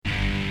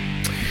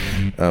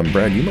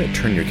Brad, you might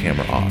turn your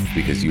camera off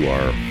because you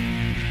are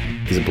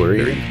Is it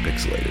blurry? very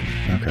pixelated.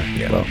 Okay.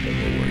 Yeah, Well, I'm a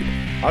little worried.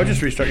 I'll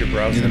just restart your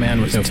browser. You're the man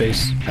with no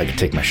face. I could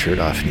take my shirt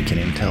off and you can't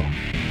even tell.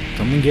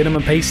 Someone get him a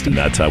pasty. And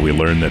that's how we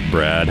learned that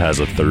Brad has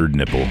a third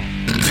nipple.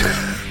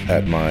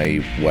 At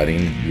my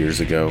wedding years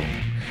ago,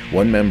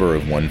 one member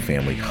of one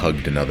family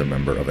hugged another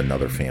member of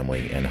another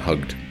family and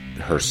hugged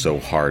her so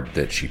hard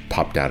that she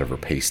popped out of her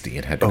pasty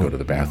and had to go to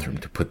the bathroom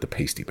to put the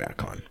pasty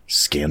back on.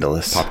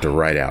 Scandalous. Popped her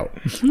right out.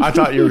 I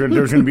thought there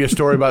was going to be a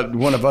story about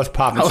one of us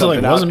popping I was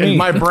something like, out. wasn't In me.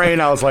 my brain,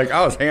 I was like,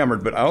 I was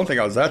hammered, but I don't think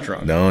I was that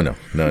drunk. No,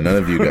 none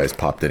of you guys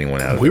popped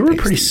anyone out of We their were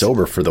pretty pasties.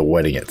 sober for the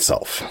wedding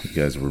itself. You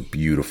guys were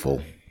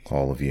beautiful,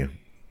 all of you.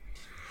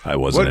 I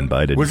wasn't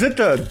invited. Was it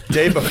the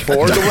day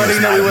before the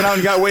wedding that we went out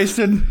and got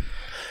wasted?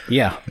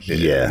 Yeah.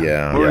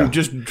 Yeah. Or we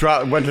just went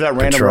to that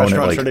random Patron restaurant at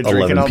and like started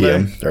drinking 11 all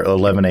p.m. day? or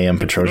 11 a.m.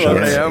 Patron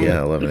 11 shots. a.m.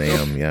 Yeah, 11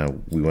 a.m. Yeah,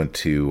 we went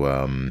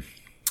to,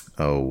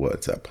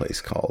 what's that place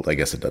called? I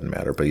guess it doesn't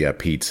matter. But yeah,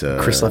 pizza.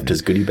 Chris left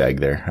his goodie bag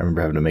there. I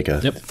remember having to make a...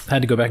 Yep.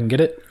 Had to go back and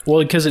get it. Well,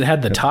 because it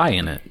had the tie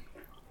in it.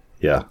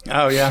 Yeah.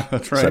 Oh, yeah,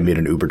 that's right. So I made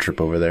an Uber trip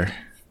over there.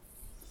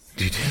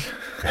 You did.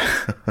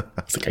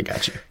 I was like, I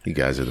got you. You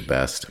guys are the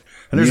best.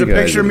 and there's You a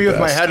guys picture are of me the with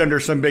my best. head under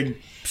some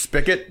big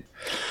spigot.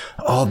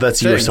 Oh,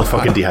 that's you were so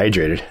fucking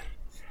dehydrated.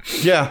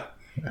 Yeah.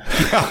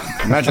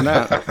 Yeah, imagine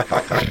that.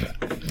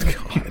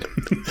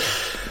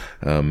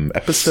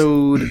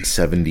 Episode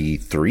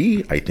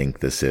 73, I think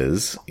this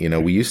is. You know,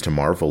 we used to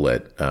marvel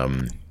at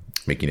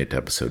making it to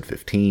episode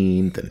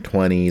 15, then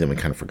 20, then we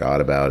kind of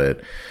forgot about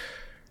it.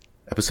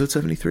 Episode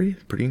 73,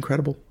 pretty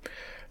incredible.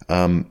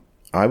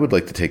 I would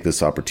like to take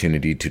this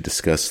opportunity to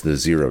discuss the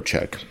zero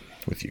check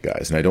with you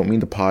guys. And I don't mean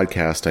the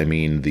podcast, I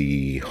mean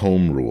the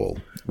home rule,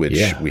 which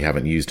we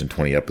haven't used in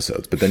 20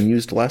 episodes, but then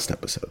used last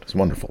episode. It's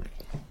wonderful.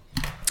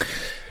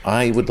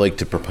 I would like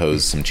to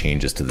propose some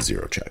changes to the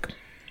zero check.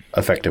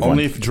 Effective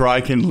Only one. if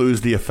Dry can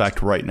lose the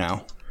effect right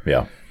now.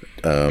 Yeah.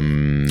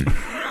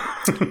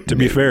 To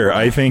be fair,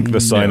 I think the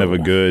sign of a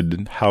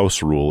good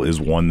house rule is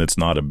one that's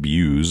not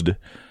abused.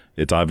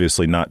 It's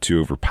obviously not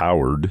too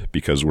overpowered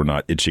because we're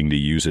not itching to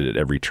use it at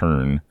every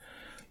turn.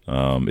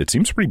 It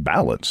seems pretty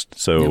balanced.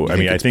 So, I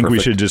mean, I think we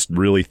should just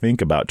really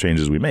think about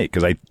changes we make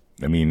because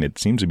I mean, it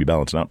seems to be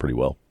balanced out pretty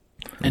well.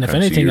 And if Okay,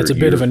 so anything, it's a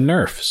bit of a you're-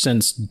 nerf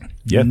since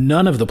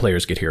none of the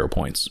players get hero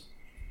points.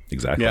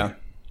 Exactly. Yeah.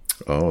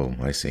 Oh,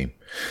 I see.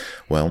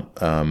 Well,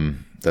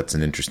 that's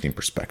an interesting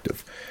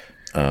perspective.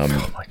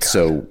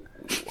 So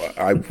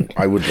I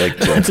would like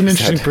to... That's an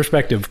interesting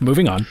perspective.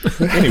 Moving on.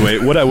 Anyway,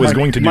 what I was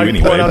going to do Might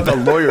anyway. point out the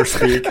lawyer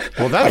speak.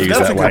 Well, I use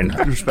that's that a line. good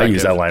I use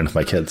perspective. that line with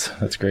my kids.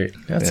 That's great.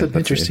 That's an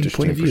interesting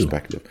point of view.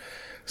 perspective.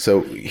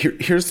 So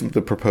here's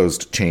the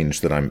proposed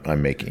change that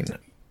I'm making,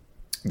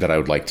 that I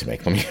would like to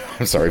make.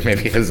 I'm sorry,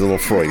 maybe it was a little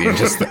Freudian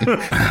just then.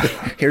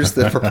 Here's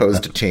the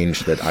proposed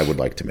change that I would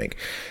like to make.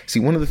 See,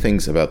 one of the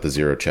things about the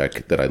zero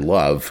check that I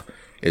love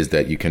is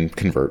that you can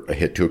convert a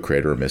hit to a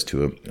crit or a miss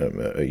to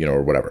a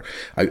or whatever.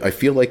 I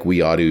feel like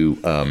we ought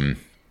to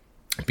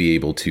be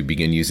able to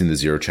begin using the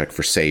zero check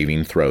for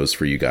saving throws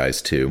for you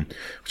guys too,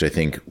 which I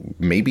think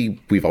maybe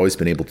we've always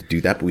been able to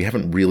do that, but we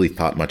haven't really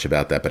thought much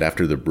about that. But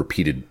after the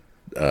repeated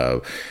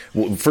well,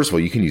 first of all,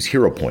 you can use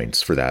hero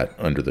points for that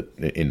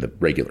in the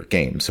regular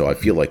game. So I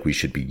feel like we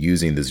should be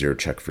using the zero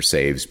check for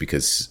saves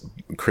because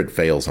crit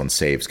fails on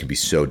saves can be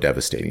so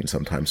devastating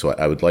sometimes. So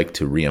I would like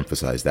to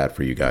reemphasize that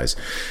for you guys.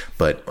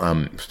 But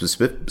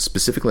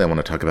specifically, I want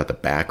to talk about the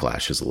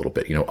backlashes a little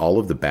bit. You know, all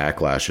of the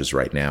backlashes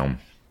right now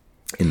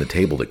in the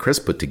table that Chris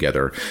put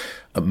together,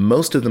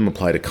 most of them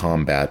apply to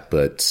combat,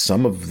 but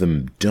some of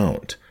them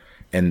don't.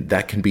 And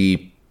that can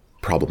be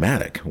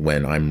problematic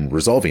when I'm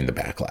resolving the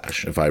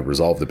backlash. If I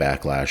resolve the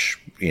backlash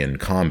in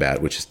combat,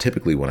 which is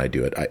typically when I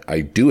do it, I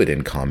do it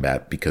in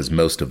combat because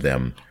most of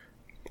them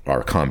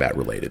are combat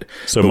related.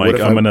 So, But Mike,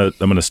 what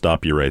if I'm gonna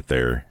stop you right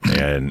there,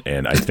 and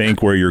I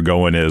think where you're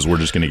going is we're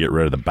just gonna get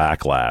rid of the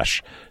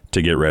backlash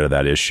to get rid of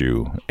that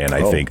issue, and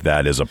I think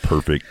that is a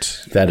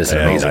perfect. That is and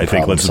amazing. I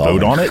think let's problem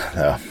vote on it,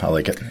 solving. I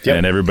like it. Yep.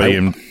 and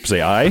everybody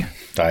say aye.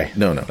 Aye.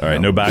 No. All right,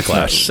 no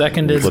backlash.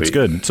 Seconded. Looks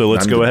good. So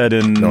let's I'm go the- ahead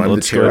and I'm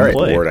let's the go chair ahead of and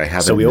the play. board. I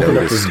haven't So we opened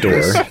up noticed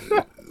this door.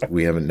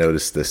 We haven't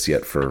noticed this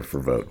yet for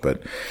vote,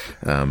 but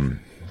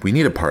we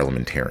need a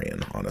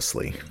parliamentarian.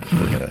 Honestly,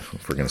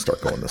 if we're gonna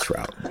start going this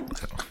route.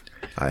 So,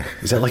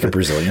 Is that like a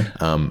Brazilian?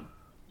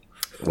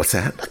 what's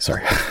that?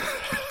 Sorry.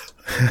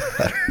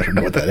 I don't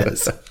know what that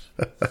is.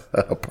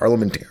 A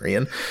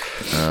parliamentarian.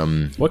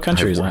 What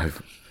country is that?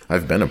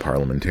 I've been a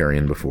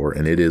parliamentarian before,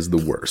 and it is the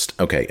worst.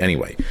 Okay,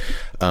 anyway.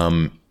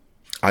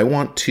 I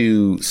want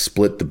to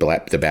split the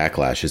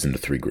backlashes into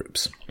 3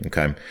 groups.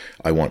 Okay.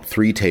 I want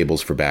 3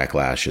 tables for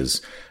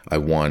backlashes. I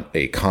want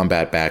a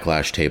combat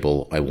backlash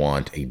table. I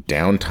want a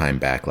downtime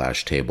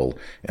backlash table,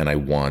 and I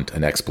want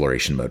an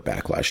exploration mode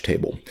backlash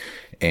table.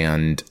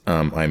 And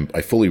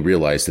I fully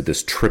realize that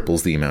this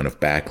triples the amount of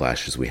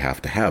backlashes we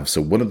have to have.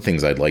 So one of the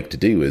things I'd like to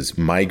do is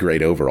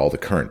migrate over all the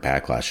current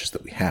backlashes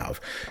that we have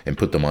and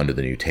put them onto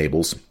the new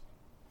tables.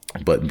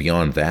 But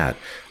beyond that,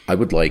 I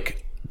would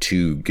like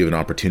to give an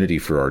opportunity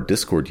for our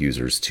Discord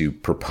users to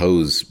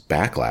propose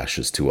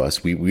backlashes to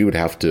us. We would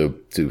have to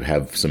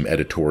have some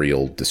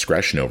editorial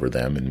discretion over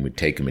them, and we'd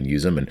take them and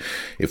use them. And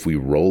if we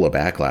roll a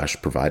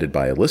backlash provided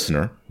by a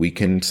listener, we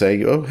can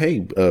say, oh, hey,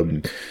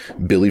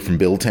 Billy from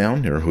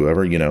Billtown or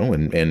whoever,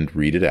 and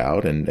read it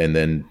out. And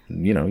then,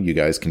 you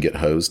guys can get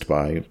hosed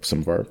by some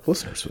of our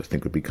listeners. So I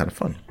think would be kind of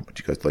fun. Would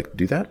you guys like to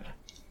do that?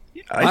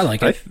 I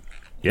like it.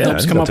 Yeah,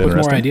 helps come up with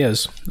more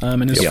ideas.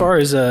 And as far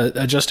as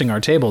adjusting our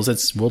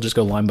tables, we'll just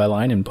go line by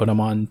line and put them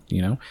on,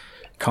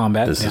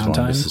 combat,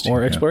 downtime,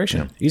 or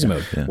exploration, easy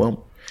mode. Yeah.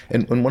 Well,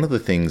 and one of the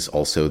things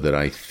also that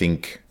I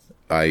think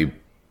I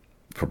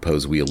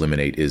propose we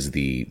eliminate is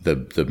the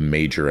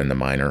major and the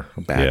minor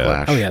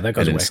backlash. Oh yeah, that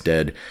goes away.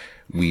 Instead,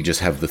 we just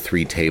have the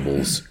 3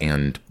 tables,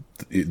 and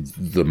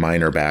the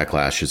minor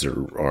backlashes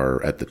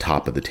are at the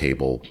top of the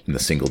table in the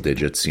single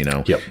digits,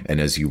 Yep.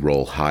 And as you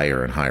roll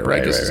higher and higher,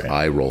 as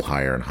I roll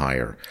higher and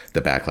higher,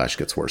 the backlash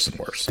gets worse and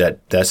worse. That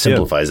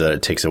simplifies that.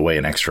 It takes away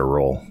an extra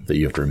roll that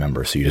you have to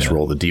remember. So you just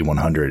roll the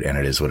D100 and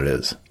it is what it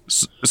is.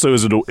 So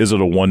is it a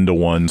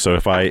 1-to-1? So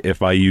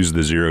if I use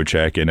the zero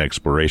check in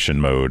exploration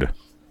mode,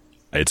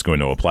 it's going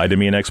to apply to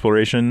me in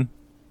exploration?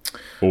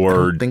 Or I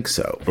don't think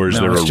so. Or is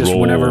there it's a just roll?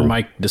 Whenever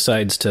Mike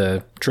decides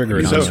to trigger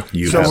it. So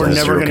we're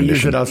never going to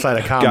use it outside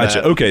of combat.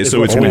 Gotcha. Okay,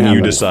 so it's when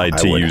you decide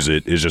to use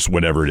it is just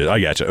whenever it is. I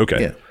gotcha.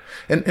 Okay. Yeah.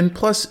 And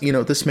plus,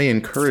 this may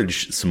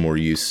encourage some more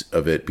use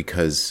of it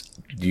because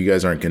you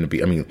guys aren't going to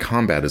be,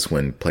 combat is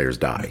when players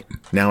die.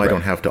 Now I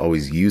don't have to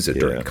always use it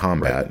during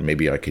combat. Right.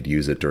 Maybe I could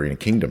use it during a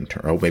kingdom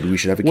turn. Oh, maybe we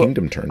should have a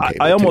kingdom turn table.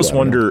 I almost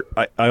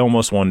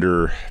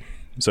wonder,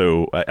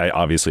 so I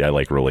obviously I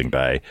like rolling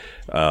die,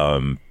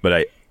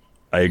 but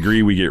I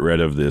agree we get rid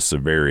of the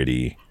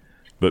severity,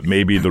 but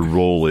maybe the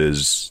roll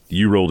is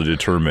you roll to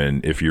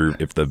determine if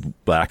the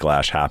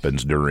backlash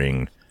happens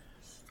during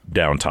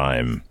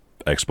downtime,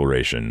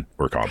 exploration,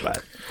 or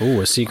combat.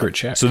 Oh, a secret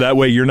check. So that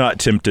way you're not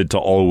tempted to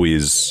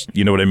always,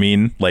 you know what I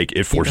mean? Like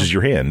it forces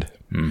your hand.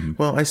 Mm-hmm.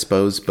 Well, I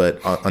suppose, but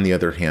on the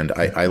other hand,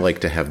 I like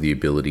to have the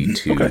ability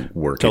to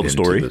work Tell it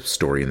the into the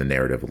story and the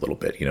narrative a little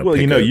bit. Well,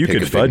 you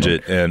could fudge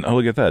it and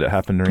look at that, it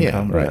happened during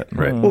combat.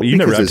 Right. Well, you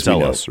never have to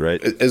tell us, right?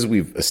 As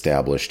we've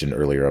established in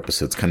earlier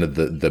episodes, kind of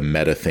the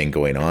meta thing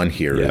going on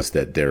here is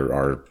that there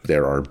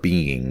are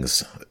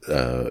beings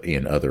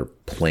in other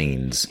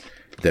planes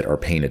that are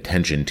paying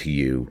attention to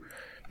you,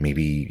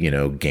 maybe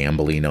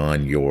gambling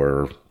on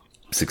your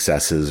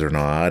successes or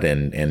not,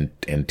 and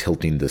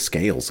tilting the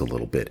scales a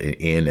little bit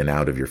in and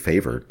out of your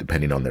favor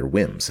depending on their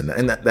whims,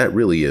 and that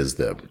really is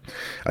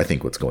I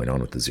think what's going on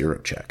with the zero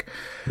check.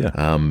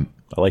 I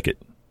like it.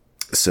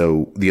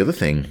 So the other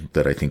thing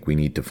that I think we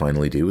need to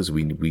finally do is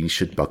we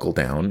should buckle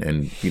down,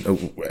 and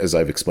as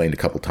I've explained a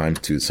couple times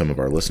to some of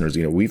our listeners,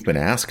 we've been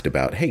asked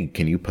about, hey,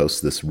 can you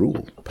post this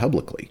rule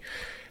publicly?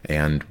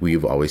 And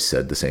we've always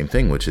said the same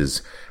thing, which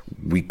is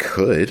we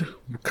could.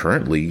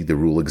 Currently, the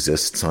rule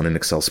exists on an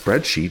Excel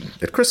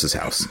spreadsheet at Chris's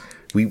house.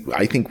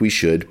 I think we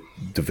should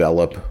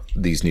develop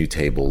these new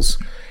tables.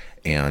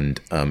 And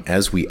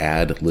as we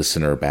add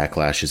listener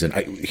backlashes, and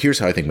here's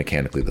how I think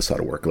mechanically this ought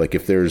to work. Like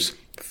if there's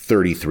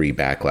 33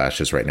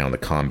 backlashes right now on the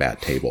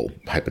combat table,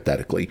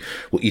 hypothetically,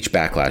 well, each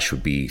backlash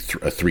would be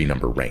a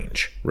 3-number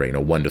range, right?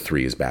 1 to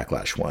 3 is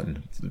backlash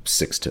 1,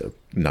 6 to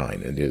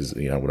 9 it is,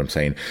 what I'm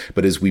saying.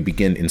 But as we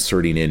begin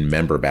inserting in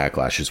member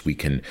backlashes, we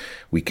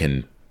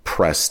can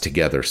press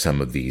together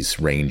some of these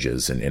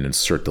ranges and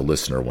insert the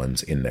listener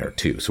ones in there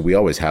too. So we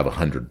always have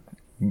 100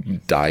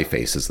 die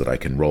faces that I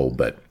can roll,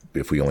 but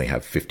if we only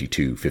have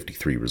 52,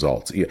 53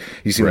 results, you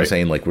see what I'm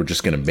saying? Like we're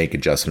just going to make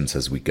adjustments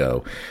as we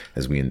go,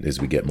 as we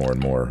get more and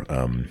more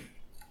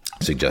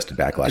suggested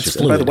backlashes.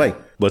 And by the way,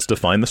 let's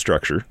define the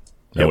structure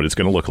and what it's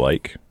going to look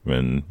like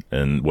and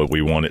what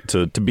we want it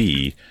to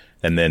be,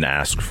 and then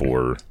ask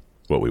for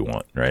what we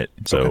want. Right.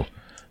 So,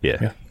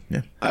 yeah.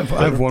 I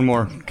have one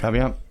more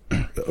caveat.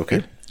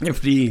 Okay.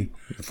 If the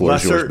floor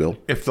is yours, Bill.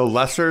 If the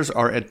lessers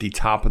are at the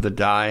top of the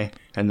die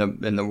and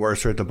the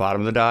worst are at the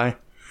bottom of the die,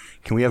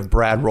 can we have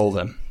Brad roll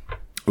them?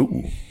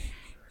 Ooh.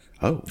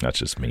 Oh. That's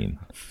just mean.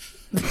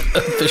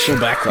 Official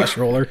backlash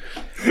roller.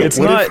 It's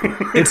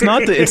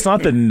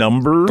not the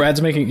number.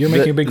 You're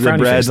making a big frowny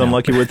Brad's face now.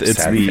 unlucky with.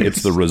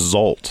 It's the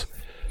result.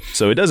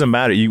 So it doesn't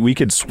matter. We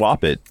could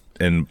swap it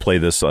and play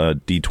this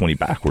D20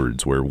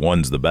 backwards where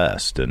 1's the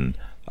best, and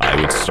I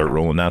would start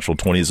rolling natural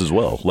 20s as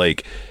well.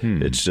 Like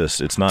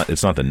it's not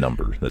the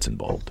number that's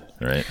involved,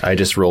 right? I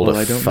just rolled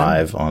a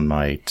 5 on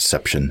my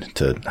deception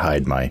to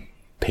hide my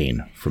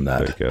pain from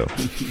that. There you go.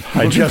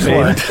 Hide your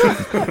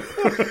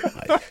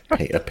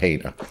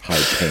pain. A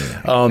high pain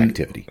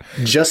activity.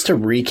 Just to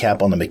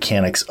recap on the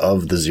mechanics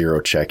of the zero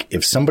check,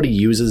 if somebody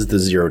uses the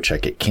zero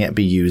check, it can't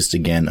be used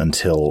again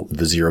until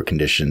the zero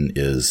condition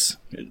is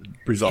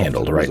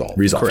handled, right?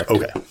 Resolved. Correct.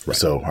 Okay. Right.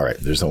 So, all right.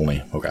 There's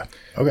only okay.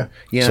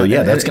 Yeah. So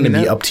that's going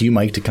to be up to you,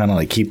 Mike, to kind of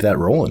like keep that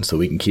rolling, so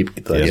we can keep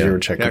the zero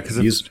check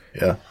used.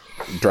 Yeah.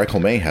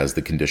 Draco-May has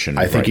the condition.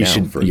 I think you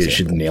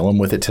should nail him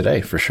with it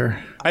today for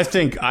sure. I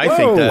think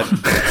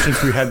that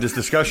since we had this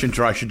discussion,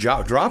 I should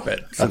drop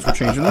it since we're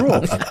changing the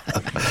rules.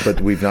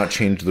 But we've not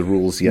changed the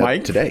rules yet,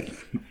 Mike, today.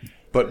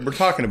 But we're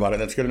talking about it.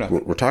 That's good enough.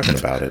 We're talking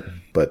about it.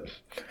 But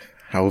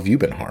how have you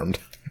been harmed?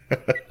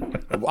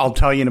 I'll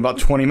tell you in about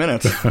 20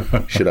 minutes.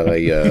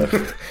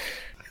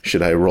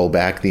 Should I roll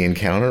back the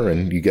encounter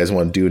and you guys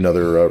want to do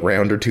another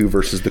round or two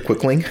versus the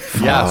Quickling?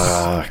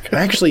 Yes.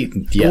 Actually,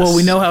 yes. Well,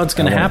 we know how it's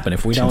going to happen.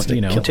 If we don't,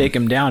 take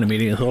him down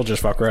immediately, he'll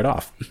just fuck right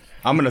off.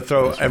 I'm going to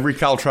throw every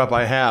caltrop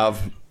I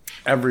have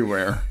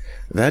everywhere.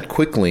 That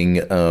Quickling,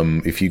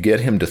 if you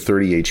get him to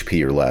 30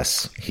 HP or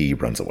less, he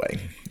runs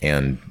away.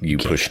 And you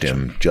pushed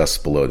him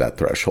just below that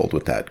threshold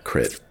with that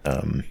crit.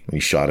 When you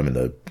shot him in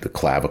the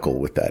clavicle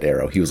with that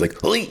arrow, he was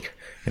like, "Lee!"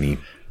 And he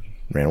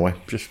ran away.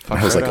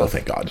 I was like, "Oh,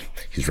 thank God,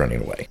 he's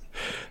running away."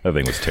 That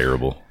thing was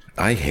terrible.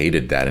 I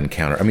hated that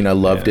encounter. I mean, I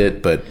loved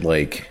it, but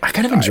like, I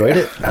kind of enjoyed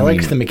it. I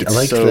liked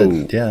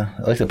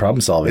the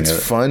problem solving.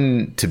 It's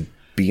fun to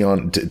be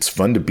on. It's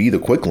fun to be the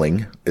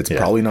Quickling. It's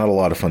probably not a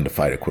lot of fun to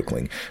fight a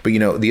Quickling. But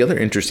the other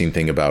interesting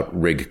thing about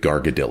Rig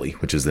Gargadilly,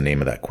 which is the name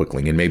of that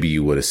Quickling, and maybe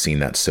you would have seen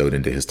that sewed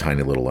into his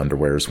tiny little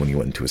underwears when you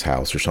went into his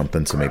house or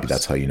something. So maybe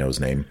that's how you know his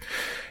name.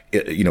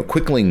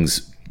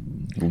 Quicklings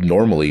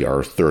normally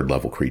are 3rd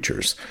level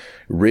creatures.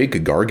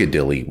 Rig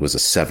Gargadilly was a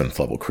 7th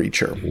level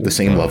creature, the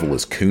same level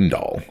as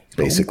Kundal,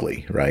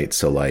 basically, right?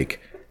 So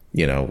like,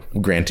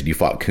 granted you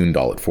fought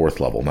Kundal at 4th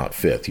level, not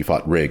 5th. You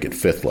fought Rig at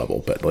 5th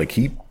level, but like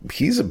he's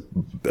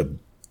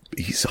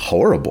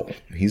horrible.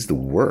 He's the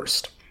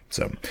worst.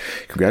 So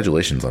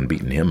congratulations on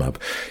beating him up.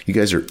 You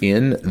guys are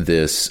in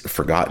this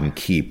Forgotten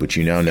Keep, which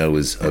you now know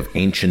is of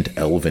ancient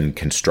elven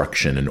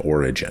construction and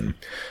origin.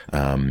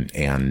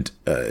 And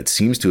it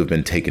seems to have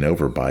been taken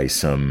over by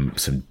some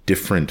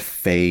different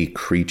fey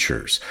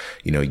creatures.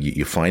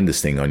 You find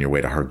this thing on your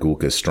way to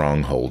Hargulka's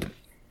stronghold.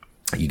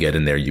 You get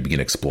in there, you begin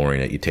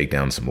exploring it, you take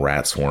down some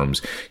rat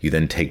swarms, you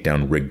then take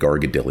down Rig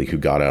Gargadilly, who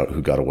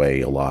got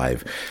away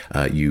alive.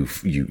 You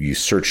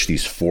search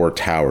these 4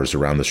 towers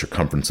around the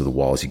circumference of the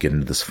walls. You get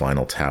into this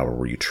final tower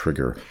where you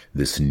trigger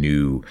this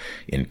new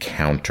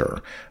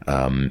encounter.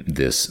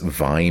 This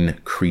vine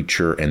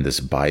creature and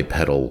this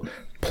bipedal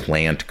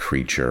plant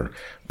creature,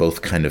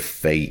 both kind of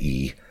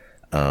fey-y.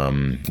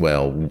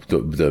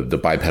 The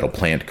bipedal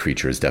plant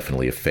creature is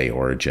definitely of fey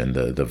origin.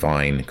 The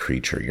vine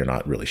creature you're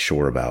not really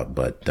sure about,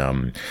 but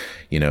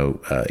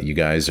you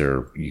guys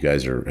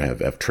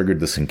have triggered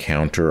this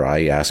encounter.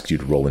 I asked you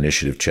to roll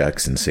initiative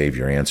checks and save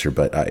your answer,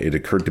 but it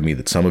occurred to me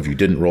that some of you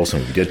didn't roll,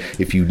 some of you did.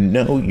 If you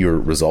know your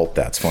result,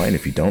 that's fine.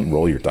 If you don't,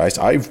 roll your dice.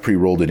 I've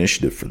pre-rolled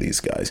initiative for these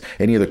guys.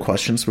 Any other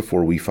questions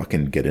before we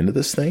fucking get into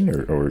this thing,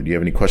 or do you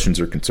have any questions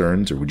or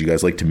concerns, or would you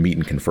guys like to meet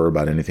and confer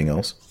about anything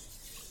else?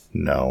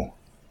 No.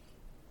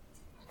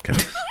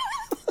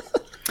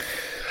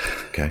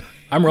 Okay.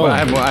 I'm rolling.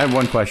 Well, I have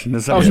one question.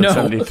 This is episode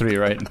 73,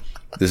 right?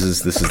 This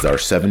is our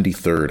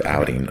 73rd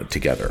outing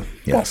together.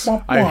 Yes.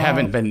 I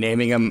haven't been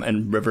naming them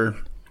in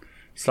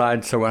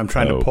Riverside, so when I'm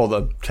trying to pull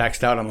the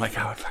text out, I'm like,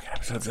 what fucking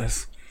episode is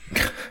this?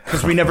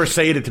 Because we never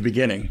say it at the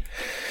beginning.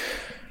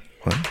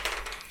 What?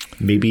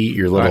 Maybe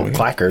your little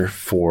clacker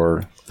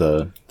for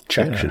the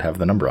check should have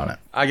the number on it.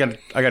 I got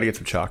to get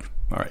some chalk.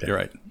 All right, you're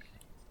right.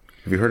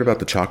 Have you heard about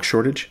the chalk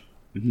shortage?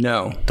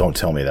 No. Don't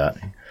tell me that.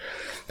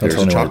 There's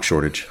a chalk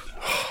shortage.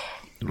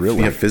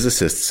 Really? Yeah,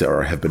 physicists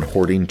have been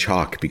hoarding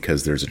chalk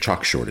because there's a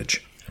chalk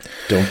shortage.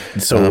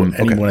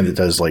 Anyone that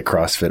does like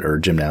CrossFit or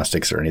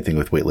gymnastics or anything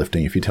with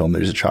weightlifting, if you tell them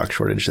there's a chalk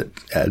shortage, that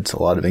adds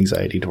a lot of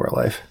anxiety to our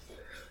life.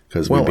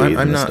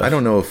 I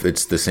don't know if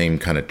it's the same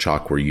kind of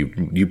chalk where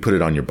you put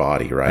it on your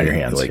body, right? On your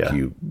hands, it's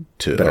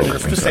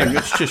the same.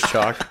 It's just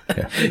chalk.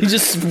 Yeah. You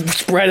just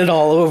spread it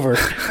all over.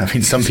 I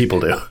mean, some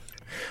people do.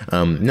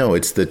 No,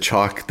 it's the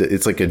chalk.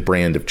 It's like a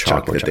brand of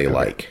chalk that they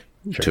like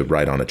to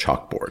write on a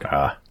chalkboard.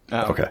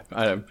 Okay.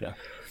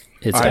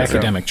 It's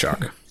academic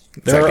chalk.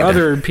 There are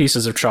other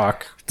pieces of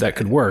chalk that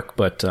could work,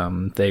 but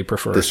they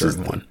prefer a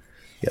certain one.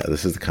 Yeah,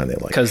 this is the kind they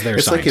like. Because they're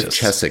scientists. Like if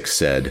Cheswick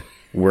said,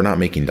 "We're not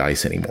making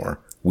dice anymore,"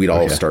 we'd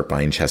all start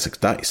buying Cheswick's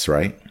dice,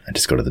 right? I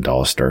just go to the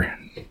dollar store.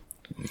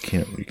 You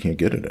can't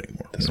get it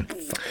anymore. Doesn't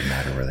fucking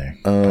matter where they.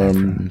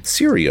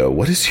 Sirio,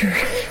 what's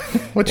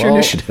your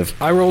initiative?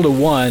 I rolled a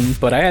 1,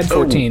 but I had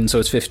 14, so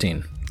it's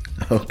 15.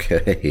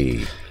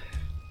 Okay.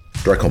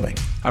 Draco-May.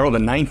 I rolled a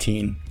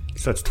 19,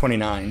 so it's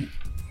 29.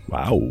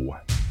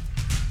 Wow.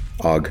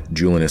 Og,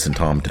 Julianus, and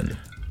Tomton.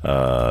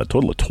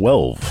 Total of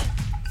 12.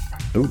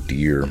 Oh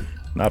dear.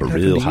 Not a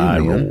real high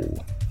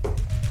roll.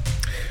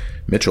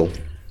 Mitchell.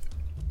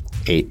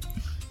 8.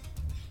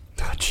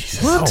 Oh,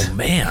 Jesus. What? Oh,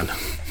 man.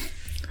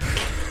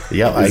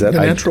 Yeah, is that a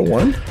natural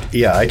one?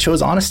 Yeah, I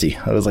chose honesty.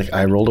 I was like,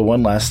 I rolled a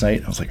 1 last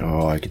night. I was like,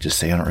 I could just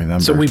say I don't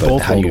remember. So we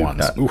both rolled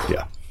 1s.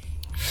 Yeah.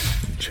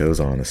 Chose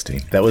honesty.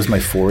 That was my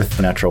 4th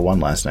natural 1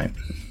 last night.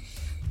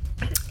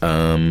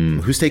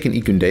 Who's taking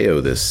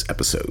Ikundeo this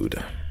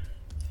episode?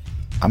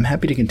 I'm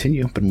happy to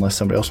continue, but unless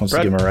somebody else wants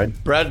to give him a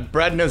ride.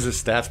 Brad knows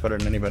his stats better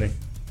than anybody.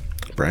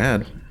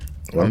 Brad.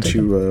 Why don't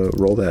you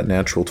roll that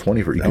natural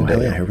 20 for Egan? Oh,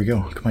 hell yeah. Here we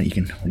go. Come on,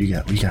 Egan. What do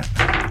you got?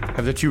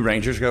 Have the 2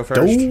 Rangers go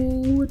first?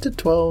 Oh, it's a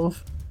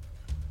 12.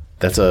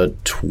 That's a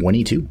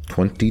 22.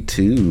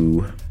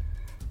 22.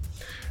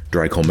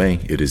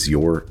 Drycolme, it is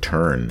your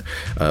turn.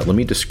 Let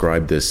me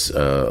describe this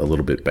a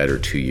little bit better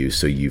to you.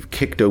 So you've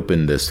kicked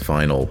open this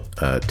final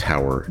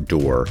tower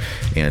door,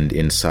 and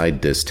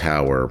inside this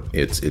tower,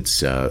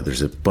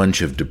 there's a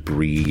bunch of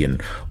debris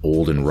and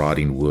old and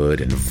rotting wood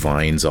and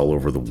vines all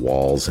over the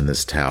walls in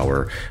this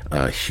tower.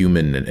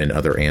 Human and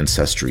other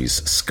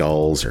ancestries'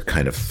 skulls are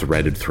kind of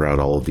threaded throughout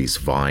all of these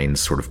vines,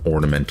 sort of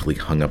ornamentally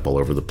hung up all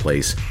over the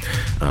place.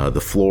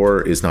 The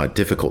floor is not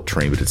difficult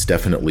terrain, but it's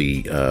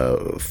definitely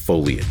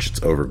foliage.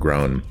 It's overgrown.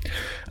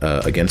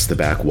 Against the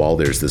back wall,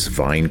 there's this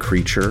vine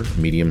creature,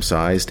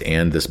 medium-sized,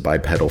 and this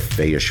bipedal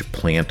fayish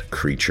plant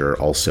creature,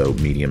 also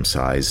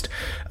medium-sized.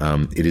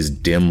 It is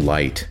dim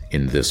light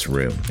in this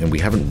room, and we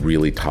haven't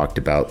really talked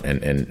about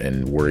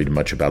and worried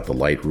much about the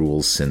light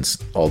rules since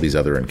all these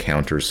other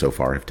encounters so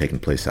far have taken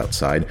place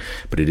outside,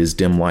 but it is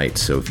dim light,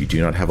 so if you do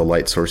not have a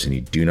light source and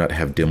you do not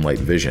have dim light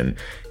vision,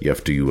 you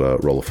have to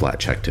roll a flat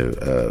check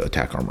to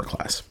attack armor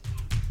class.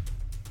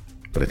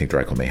 But I think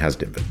Drycolme has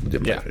dim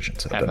light vision,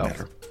 so it doesn't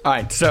matter. All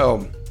right,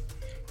 so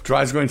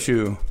Dry's going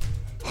to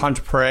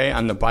hunt prey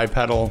on the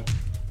bipedal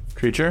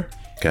creature.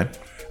 Okay.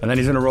 And then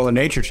he's going to roll a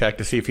nature check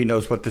to see if he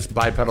knows what this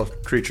bipedal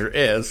creature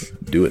is.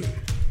 Do it.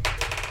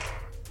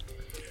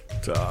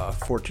 It's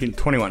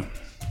 21.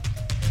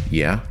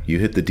 Yeah, you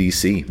hit the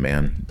DC,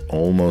 man.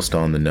 Almost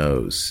on the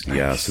nose. Nice.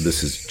 Yeah, so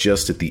this is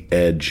just at the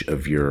edge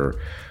of your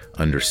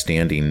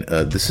understanding.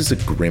 This is a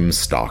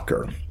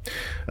Grimstalker.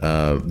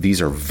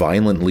 These are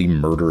violently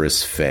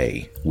murderous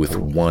fae with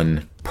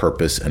one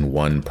purpose and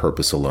one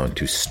purpose alone: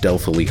 to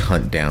stealthily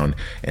hunt down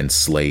and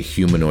slay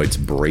humanoids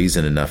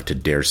brazen enough to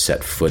dare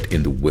set foot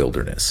in the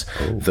wilderness.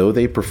 Though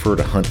they prefer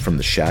to hunt from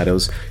the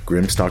shadows,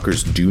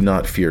 Grimstalkers do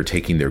not fear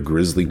taking their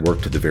grisly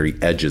work to the very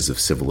edges of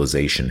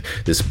civilization.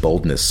 This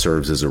boldness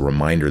serves as a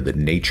reminder that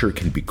nature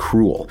can be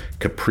cruel,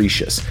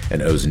 capricious,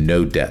 and owes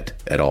no debt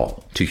at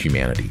all to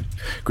humanity.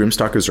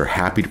 Grimstalkers are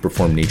happy to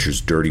perform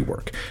nature's dirty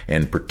work,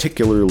 and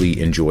particularly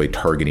enjoy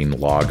targeting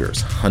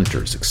loggers,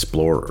 hunters,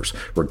 explorers,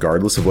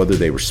 regardless of whether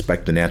they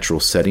respect the natural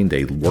setting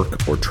they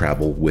work or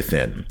travel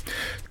within.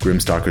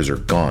 Grimstalkers are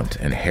gaunt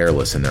and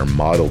hairless, and their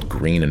mottled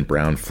green and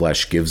brown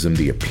flesh gives them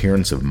the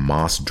appearance of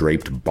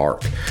moss-draped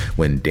bark.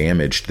 When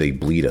damaged, they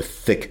bleed a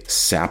thick,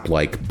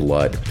 sap-like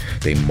blood.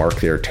 They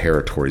mark their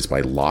territories by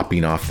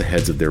lopping off the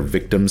heads of their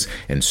victims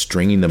and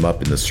stringing them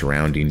up in the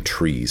surrounding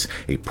trees,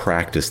 a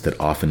practice that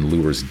often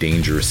lures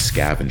dangerous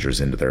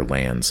scavengers into their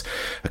lands.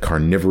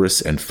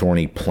 Carnivorous and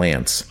thorny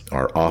plants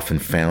are often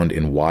found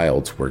in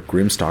wilds where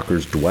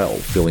Grimstalkers dwell,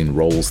 filling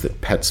roles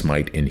that pets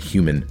might in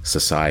human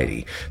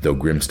society, though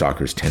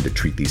Grimstalkers tend to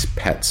treat these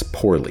pets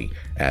poorly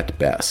at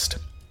best.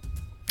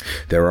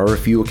 There are a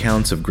few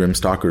accounts of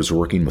Grimstalkers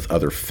working with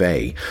other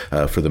fae.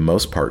 For the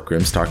most part,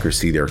 Grimstalkers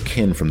see their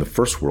kin from the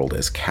first world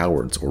as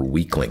cowards or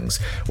weaklings,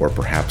 or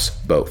perhaps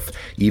both.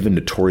 Even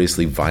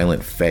notoriously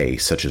violent fae,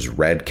 such as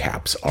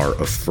Redcaps, are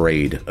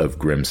afraid of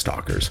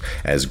Grimstalkers,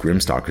 as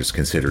Grimstalkers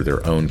consider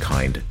their own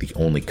kind the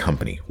only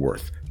company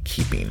worth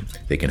keeping.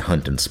 They can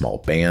hunt in small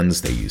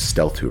bands. They use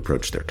stealth to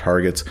approach their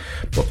targets.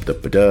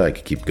 I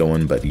could keep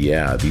going, but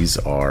yeah, these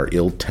are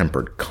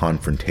ill-tempered,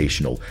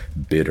 confrontational,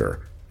 bitter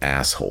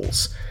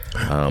assholes.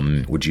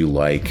 Would you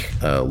like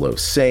low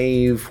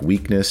save,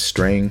 weakness,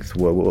 strength?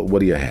 What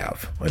do you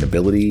have? An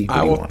ability?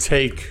 I will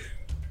take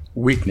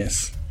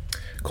weakness.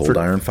 Cold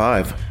Iron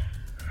 5.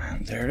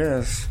 There it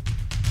is.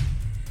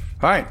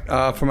 All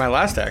right. For my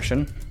last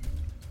action,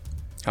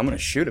 I'm going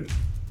to shoot him.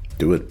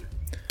 Do it.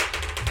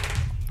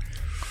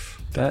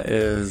 That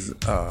is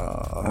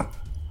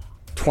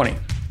 20.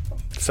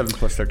 7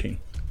 plus 13.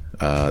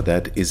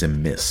 That is a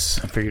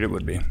miss. I figured it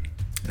would be.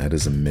 That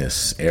is a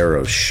miss.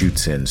 Arrow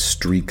shoots in,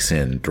 streaks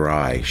in,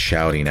 Dry,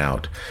 shouting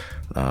out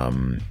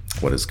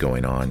what is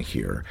going on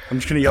here. I'm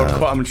just gonna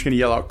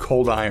yell out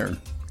cold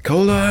iron.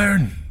 Cold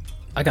iron.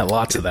 I got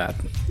lots of that.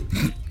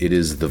 It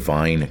is the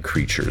vine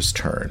creature's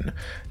turn.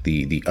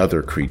 The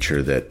other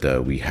creature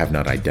that we have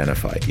not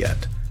identified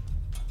yet.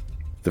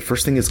 The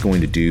first thing it's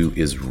going to do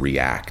is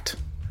react.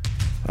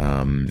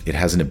 It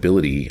has an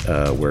ability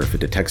where if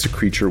it detects a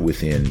creature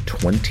within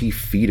 20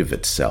 feet of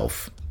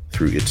itself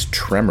through its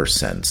tremor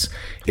sense,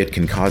 it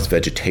can cause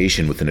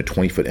vegetation within a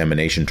 20-foot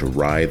emanation to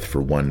writhe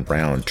for 1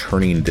 round,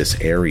 turning this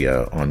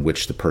area on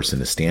which the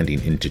person is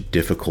standing into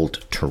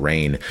difficult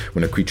terrain.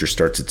 When a creature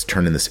starts its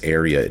turn in this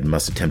area, it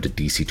must attempt a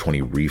DC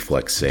 20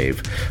 reflex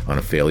save. On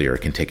a failure,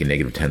 it can take a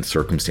 -10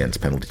 circumstance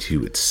penalty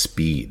to its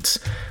speeds.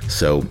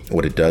 So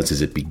what it does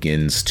is it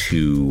begins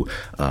to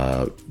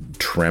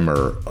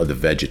tremor of the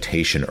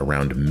vegetation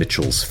around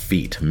Mitchell's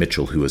feet.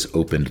 Mitchell, who has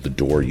opened the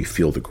door, you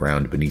feel the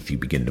ground beneath you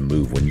begin to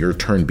move. When your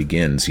turn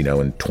begins,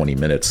 in 20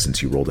 minutes,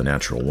 since you rolled a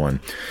natural 1,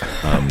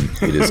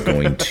 it is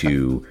going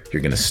to,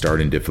 you're going to start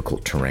in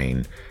difficult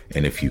terrain,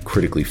 and if you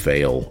critically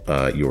fail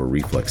your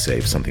reflex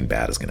save, something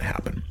bad is going to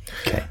happen.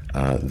 Okay.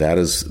 That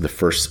is the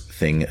first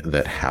thing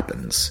that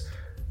happens.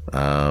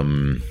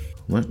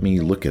 let me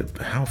look at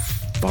how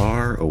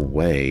far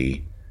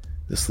away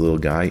this little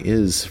guy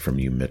is from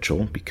you,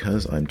 Mitchell,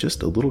 because I'm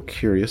just a little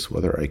curious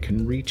whether I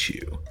can reach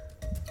you.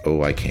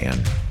 Oh, I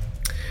can.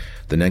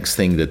 The next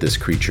thing that this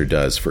creature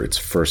does for its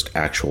first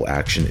actual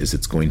action is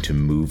it's going to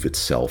move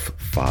itself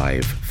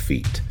 5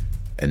 feet.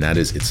 And that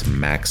is its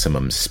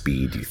maximum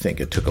speed. You think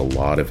it took a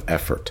lot of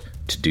effort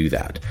to do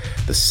that.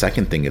 The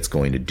second thing it's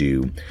going to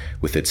do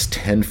with its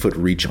 10-foot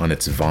reach on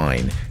its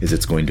vine is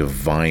it's going to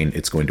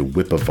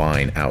whip a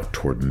vine out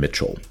toward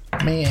Mitchell.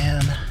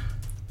 Man.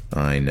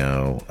 I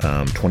know.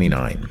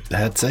 29.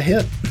 That's a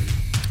hit.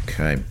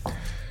 Okay.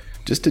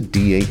 Just a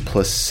D8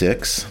 plus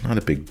 6. Not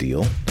a big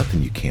deal.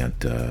 Nothing you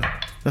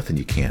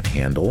can't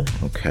handle.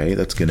 Okay,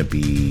 that's going to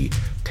be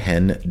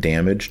 10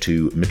 damage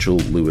to Mitchell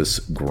Lewis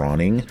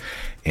Groning.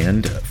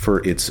 And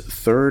for its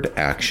third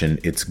action,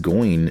 it's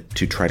going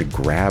to try to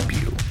grab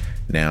you.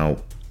 Now,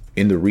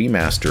 in the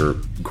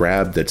remaster,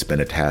 grab that's been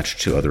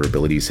attached to other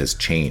abilities has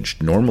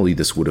changed. Normally,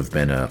 this would have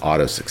been an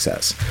auto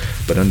success.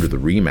 But under the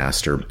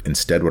remaster,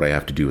 instead what I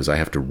have to do is I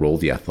have to roll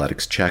the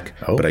athletics check,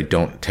 but I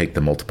don't take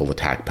the multiple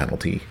attack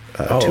penalty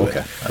to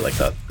it. I like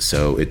that.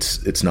 So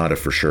it's not a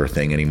for sure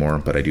thing anymore,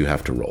 but I do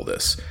have to roll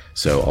this.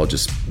 So I'll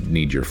just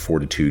need your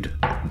Fortitude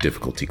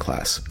difficulty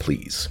class,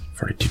 please.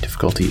 Fortitude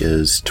difficulty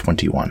is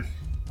 21.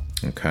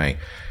 Okay.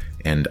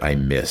 And I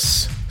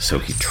miss. So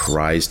he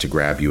tries to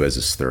grab you as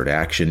his third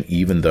action.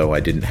 Even though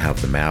I didn't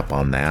have the map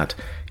on that,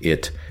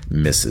 it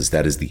misses.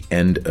 That is the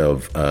end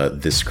of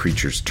this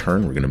creature's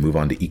turn. We're going to move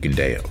on to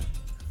Ikundeo.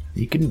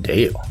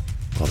 Ikundeo.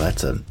 Well,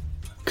 that's a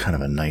kind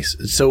of a nice...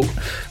 So,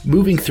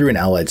 moving through an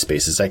allied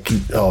spaces, I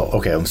can... Oh,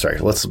 okay, I'm sorry.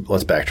 Let's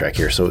backtrack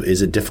here. So,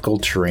 is it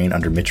difficult terrain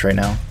under Mitch right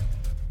now?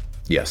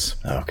 Yes.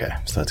 Okay,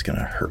 so that's going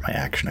to hurt my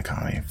action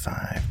economy.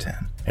 5,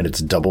 10. And it's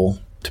double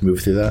to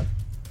move through that?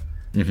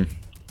 Mm-hmm.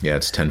 Yeah,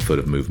 it's 10 foot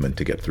of movement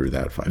to get through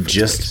that 5 foot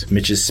Just space.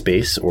 Mitch's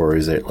space, or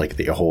is it like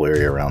the whole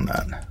area around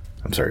that?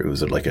 I'm sorry,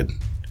 was it like a...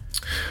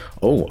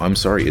 Oh, I'm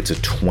sorry. It's a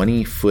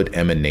 20-foot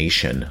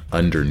emanation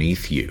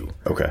underneath you.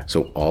 Okay.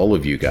 So all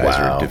of you guys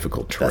are in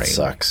difficult terrain. That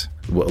sucks.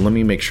 Well, let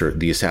me make sure.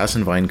 The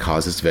Assassin Vine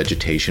causes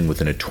vegetation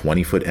within a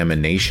 20-foot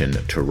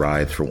emanation to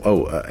writhe through...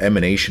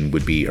 emanation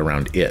would be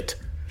around it.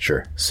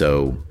 Sure.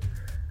 So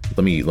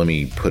let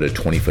me put a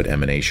 20-foot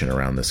emanation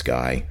around this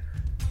guy.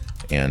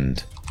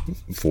 And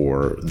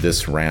for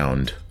this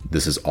round,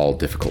 this is all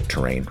difficult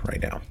terrain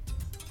right now.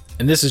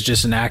 And this is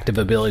just an active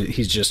ability.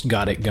 He's just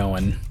got it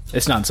going.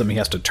 It's not something he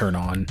has to turn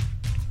on.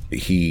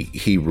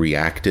 He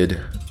reacted.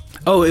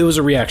 Oh, it was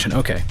a reaction.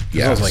 Okay.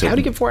 Yeah. I was like, how do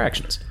you get 4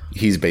 actions?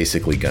 He's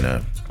basically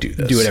gonna do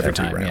this. Do it every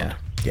time. round. Yeah.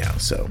 Yeah.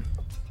 So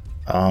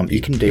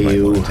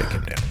Ikundeo take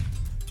him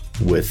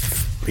down.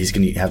 He's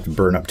going to have to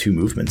burn up 2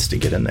 movements to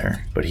get in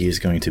there, but he's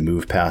going to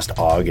move past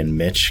Og and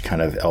Mitch,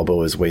 kind of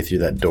elbow his way through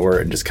that door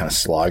and just kind of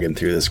slogging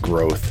through this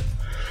growth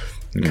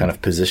and kind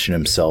of position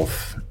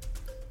himself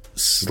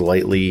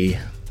slightly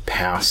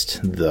past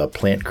the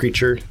plant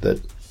creature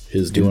that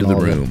is doing into the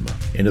room.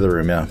 Into the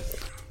room, yeah.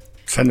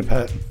 Send a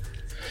pet.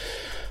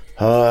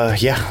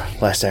 Yeah.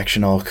 Last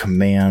action, I'll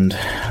command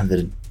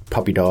the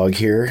puppy dog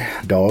here.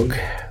 Dog.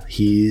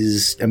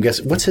 I'm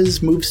guessing, what's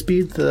his move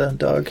speed, the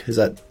dog? Is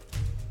that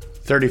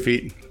 30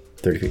 feet.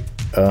 30 feet.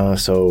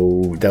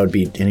 So that would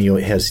be, and he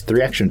has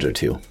 3 actions or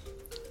 2?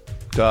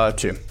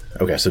 2.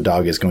 Okay, so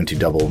dog is going to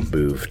double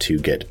move to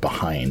get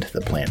behind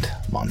the plant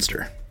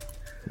monster.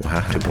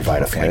 Wow. To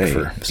provide a flank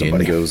for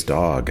somebody. In goes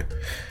dog.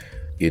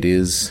 It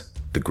is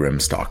the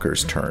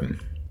Grimstalker's turn.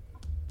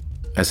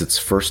 As its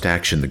first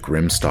action, the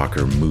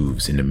Grimstalker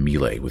moves into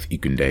melee with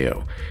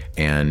Ikundeo,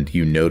 and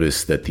you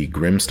notice that the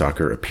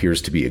Grimstalker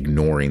appears to be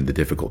ignoring the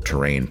difficult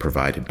terrain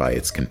provided by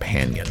its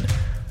companion,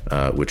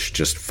 which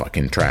just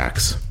fucking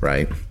tracks,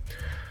 right?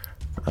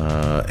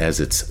 As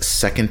its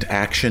second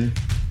action,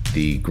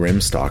 the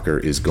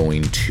Grimstalker is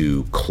going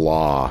to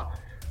claw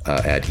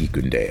at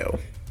Ikundeo.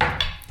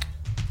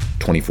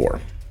 24.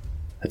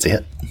 That's a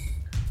hit.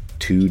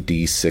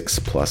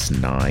 2d6 plus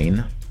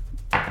 9.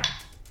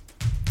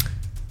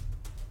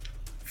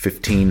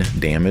 15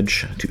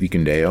 damage to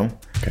Ikundeo.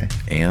 Okay.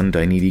 And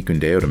I need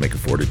Ikundeo to make a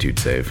fortitude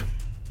save.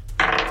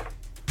 I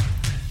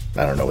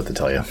don't know what to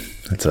tell you.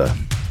 It's a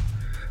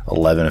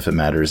 11 if it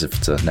matters, if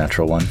it's a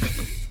natural one.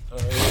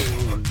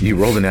 You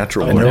rolled a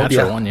natural one.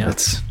 Natural one, yeah.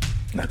 That's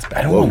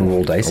I don't want to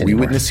roll dice anymore. Are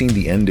we witnessing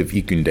the end of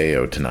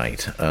Ikundeo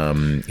tonight?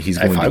 He's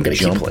going to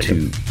jump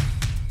to...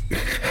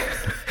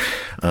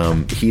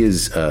 he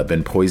has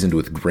been poisoned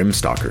with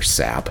Grimstalker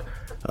sap.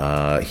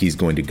 He's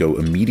going to go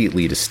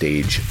immediately to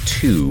stage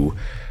 2.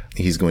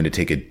 He's going to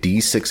take a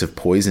d6 of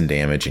poison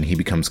damage, and he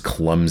becomes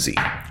clumsy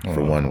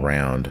for 1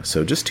 round.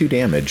 So just 2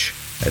 damage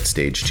at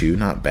stage 2.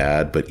 Not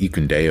bad, but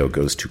Ikundeo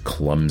goes to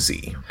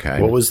clumsy.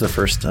 Okay. What was the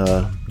first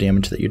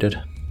damage that you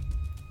did?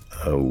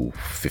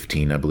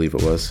 15, I believe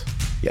it was.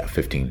 Yeah,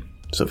 15.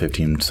 So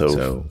 15,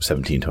 so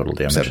 17 total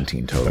damage.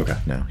 17 total. Okay.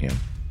 No, yeah.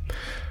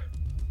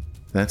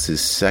 That's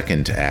his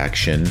second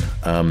action.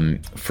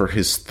 For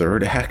his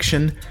third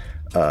action,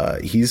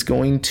 he's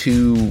going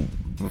to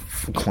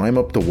climb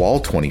up the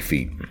wall 20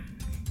 feet.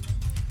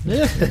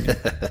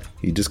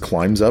 He just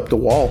climbs up the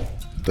wall.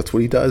 That's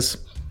what he does.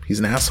 He's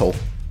an asshole.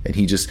 And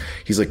he's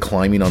like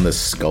climbing on the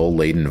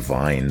skull-laden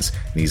vines.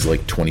 And he's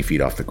like 20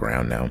 feet off the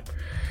ground now.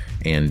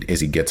 And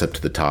as he gets up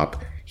to the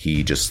top,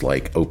 he just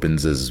like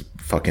opens his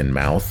fucking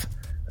mouth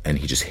and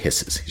he just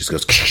hisses. He just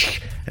goes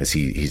as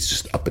he's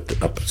just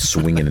up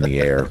swinging in the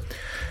air.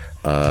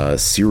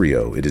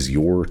 Sirio, it is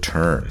your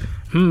turn.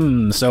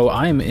 So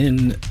I'm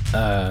in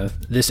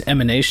this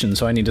emanation,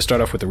 so I need to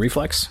start off with the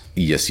reflex?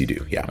 Yes, you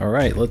do, yeah. All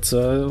right,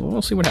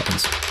 we'll see what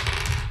happens.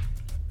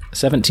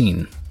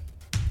 17.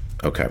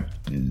 Okay.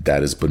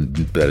 That is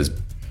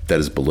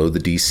below the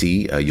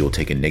DC. You'll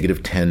take a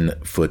negative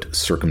 10-foot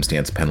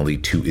circumstance penalty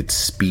to its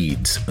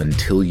speeds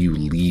until you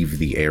leave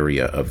the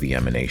area of the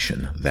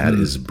emanation. That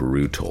is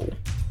brutal.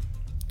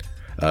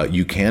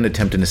 You can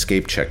attempt an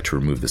escape check to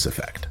remove this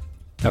effect.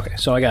 Okay,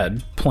 so I got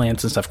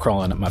plants and stuff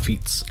crawling at my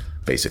feet.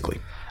 Basically.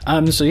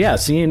 So yeah,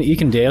 seeing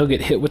Eekindale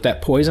get hit with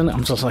that poison,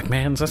 I'm just like,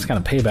 man, that's kind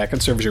of payback.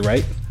 It serves you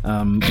right.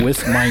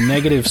 With my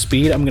negative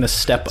speed, I'm going to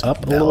step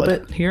up a little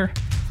bit here.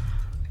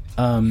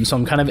 So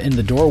I'm kind of in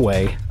the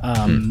doorway.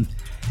 And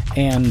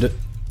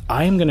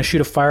I am going to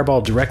shoot a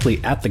fireball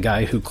directly at the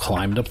guy who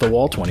climbed up the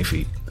wall 20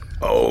 feet.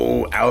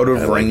 Oh, out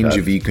of range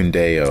of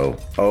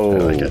Eekindale.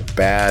 Oh,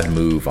 bad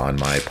move on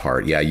my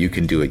part. Yeah, you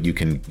can do it. You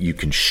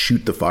can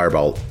shoot the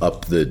fireball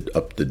up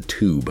the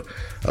tube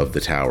of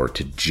the tower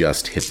to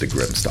just hit the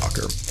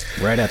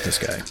Grimstalker. Right at this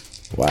guy.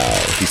 Wow,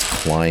 he's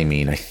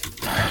climbing. I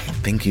don't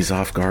think he's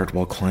off guard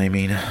while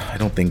climbing. I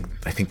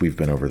think we've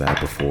been over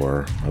that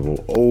before.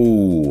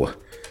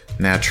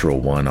 Natural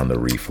 1 on the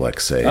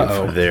reflex save.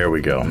 Uh-oh. There we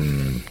go.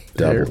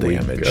 Double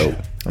damage. Go.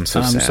 I'm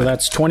so sad. So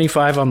that's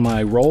 25 on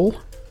my roll.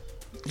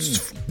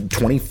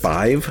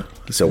 25?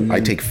 So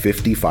I take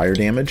 50 fire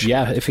damage?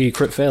 Yeah, if he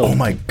crit failed. Oh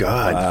my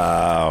god.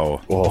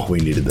 Wow. Oh, we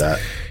needed that.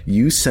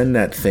 You send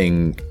that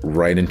thing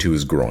right into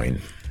his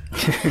groin.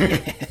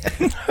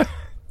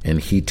 And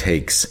he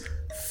takes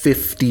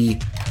 50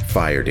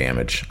 fire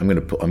damage. I'm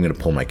gonna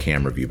pull my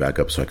camera view back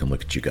up so I can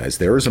look at you guys.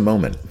 There is a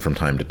moment from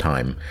time to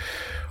time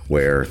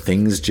where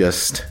things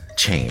just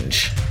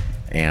change.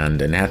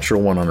 And a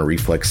natural 1 on a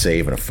reflex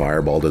save and a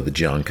fireball to the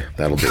junk.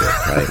 That'll do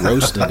it, right?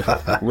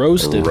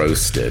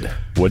 Roasted.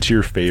 What's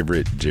your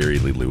favorite Jerry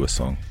Lee Lewis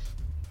song?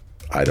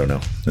 I don't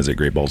know. Is it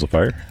Great Balls of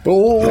Fire?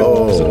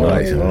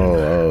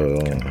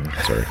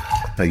 Sorry.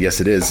 Yes,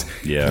 it is.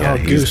 Yeah.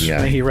 Goose.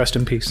 May he rest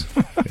in peace.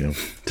 Yeah.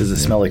 Does it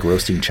smell like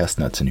roasting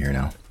chestnuts in here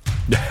now?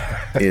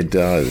 It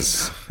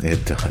does.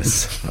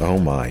 Oh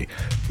my.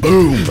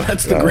 Boom!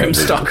 That's the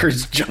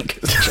Grimstalker's junk.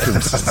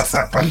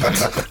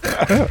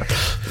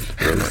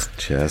 Roast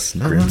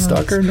chestnuts.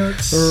 Grimstalker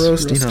nuts.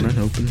 Roasting on an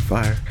open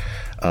fire.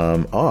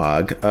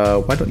 Og,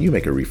 why don't you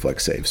make a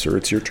reflex save, sir?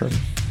 It's your turn.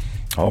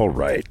 All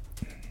right.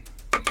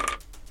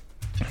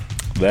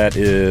 That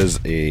is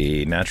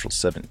a natural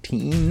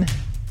 17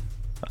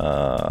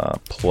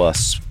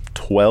 plus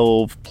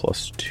 12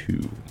 plus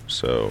 2.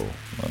 So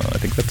I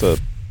think that's a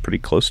pretty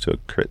close to a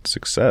crit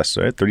success,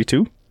 right?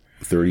 32?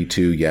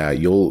 32, yeah.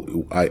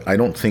 I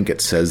don't think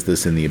it says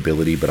this in the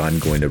ability, but I'm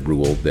going to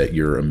rule that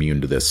you're immune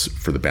to this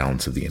for the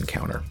balance of the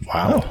encounter.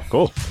 Wow. Oh,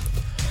 cool.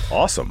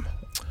 Awesome.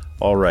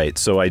 All right,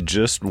 so I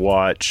just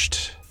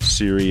watched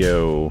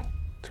Sirio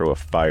throw a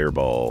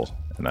fireball,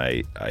 and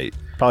I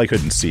probably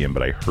couldn't see him,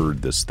 but I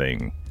heard this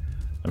thing.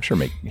 I'm sure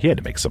he had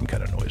to make some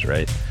kind of noise,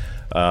 right?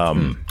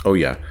 Oh,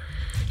 yeah.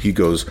 He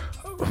goes,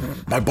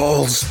 my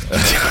balls.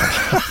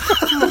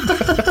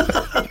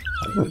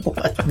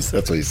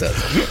 That's what he says.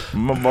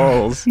 My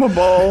balls. All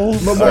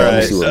right.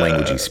 Let's see what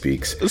language he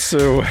speaks.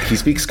 So he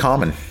speaks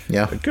common.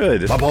 Yeah.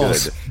 Good. My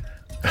balls. Good.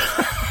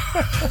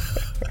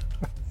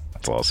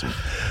 That's awesome.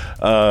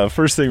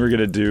 First thing we're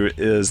gonna do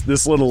is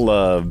this little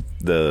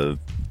the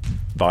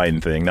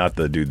vine thing, not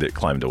the dude that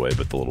climbed away,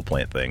 but the little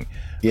plant thing.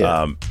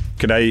 Yeah.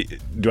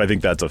 Do I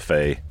think that's a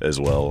Fey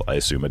as well? I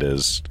assume it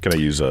is. Can I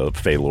use a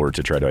Fey lore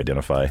to try to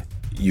identify?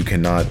 You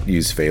cannot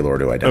use Fey lore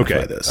to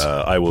identify this.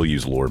 I will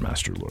use lore,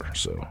 master lore.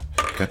 So,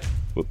 okay.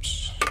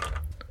 Whoops.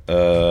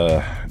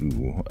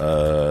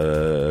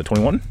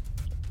 21.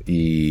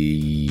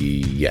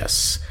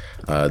 Yes.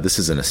 This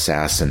is an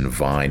assassin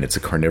vine. It's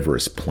a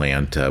carnivorous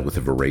plant with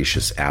a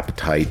voracious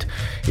appetite.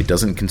 It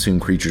doesn't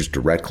consume creatures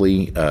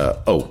directly.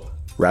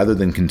 Rather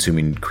than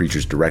consuming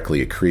creatures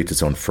directly, it creates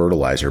its own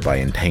fertilizer by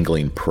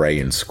entangling prey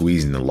and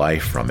squeezing the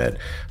life from it.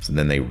 So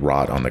then they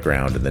rot on the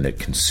ground, and then it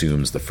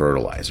consumes the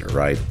fertilizer,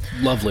 right?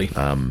 Lovely.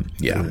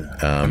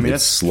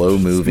 It's slow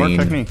moving.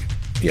 Smart technique.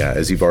 Yeah,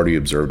 as you've already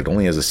observed, it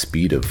only has a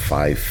speed of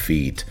 5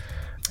 feet,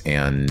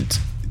 and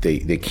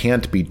they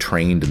can't be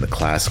trained in the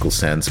classical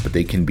sense, but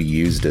they can be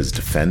used as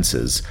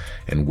defenses,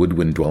 and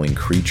woodwind-dwelling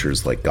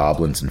creatures like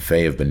goblins and fae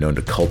have been known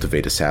to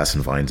cultivate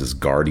assassin vines as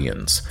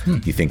guardians.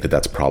 You think that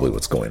that's probably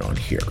what's going on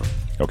here.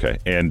 Okay,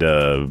 and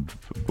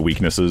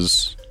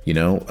weaknesses?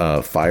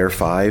 Fire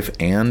 5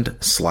 and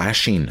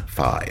slashing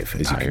 5,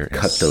 as you can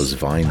cut those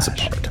vines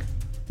apart.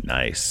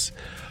 Nice.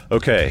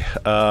 Okay,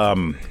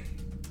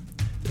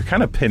 they're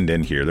kind of pinned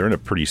in here. They're in a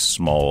pretty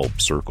small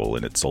circle,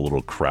 and it's a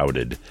little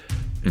crowded.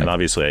 And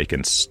obviously I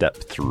can step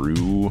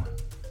through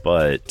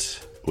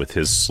but with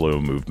his slow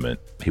movement,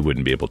 he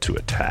wouldn't be able to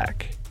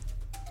attack.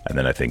 And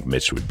then I think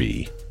Mitch would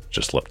be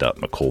just left out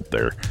in the cold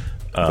there.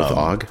 With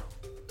Og?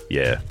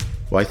 Yeah.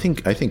 Well, I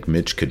think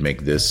Mitch could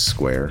make this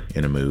square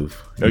in a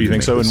move. Oh, you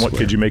think so? In what?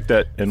 Could you make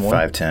that in one?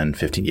 5, 10,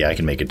 15. Yeah, I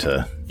can make it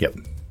to. Yep,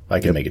 I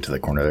can make it to the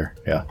corner there.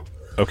 Yeah.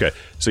 Okay,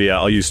 so yeah,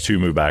 I'll use 2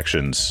 move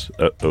actions.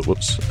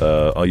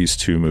 I'll use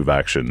 2 move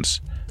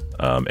actions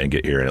and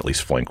get here and at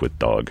least flank with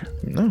Dog.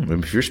 No,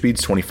 if your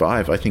speed's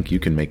 25, I think you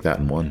can make that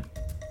in one.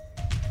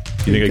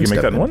 You think I can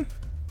make that in in. one?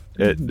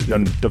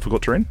 On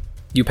difficult terrain?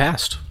 You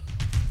passed.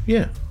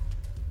 Yeah.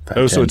 5,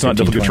 Oh, so 10, it's not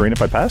 15, difficult 20. terrain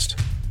if I passed?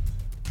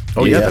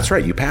 Oh, yeah, Yeah. that's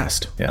right. You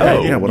passed. Yeah.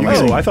 Oh, yeah. What am I oh,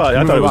 saying? I thought it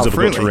Moving was about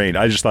difficult freely. terrain.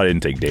 I just thought I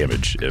didn't take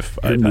damage if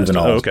I You're passed. moving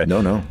all- Oh, okay.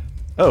 No.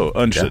 Oh,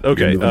 understood. You're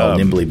Okay. moving all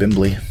nimbly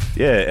bimbly.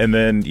 Yeah, and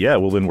then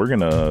well then we're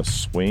gonna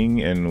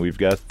swing, and we've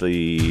got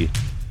the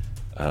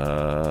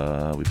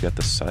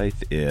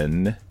scythe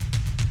in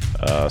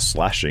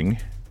slashing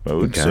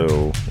mode. Okay.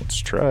 So let's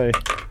try.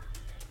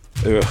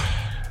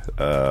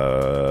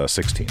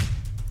 16.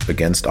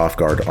 Against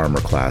off-guard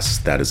armor class,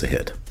 that is a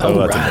hit. Oh,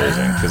 that's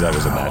amazing because that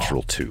was a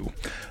natural 2.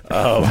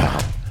 Wow.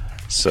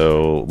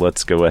 So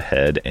let's go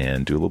ahead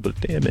and do a little bit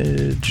of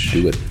damage.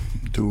 Do it.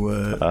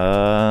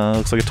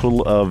 Looks like a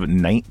total of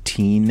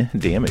 19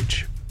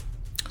 damage.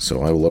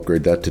 So I will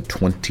upgrade that to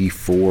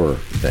 24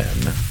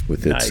 then,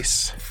 with its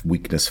Nice.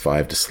 weakness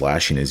 5 to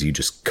slashing, as you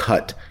just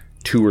cut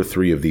 2 or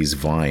 3 of these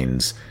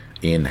vines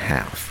in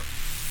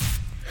half.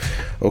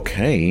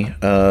 Okay,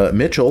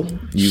 Mitchell,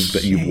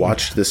 you've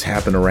watched this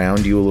happen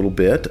around you a little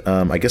bit.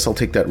 I guess I'll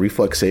take that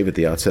reflex save at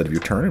the outset of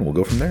your turn, and we'll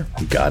go from there.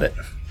 You got it.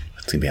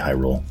 It's gonna be a high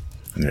roll.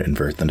 I'm gonna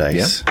invert the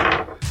dice.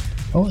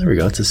 Oh, there we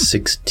go. It's a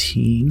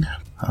 16.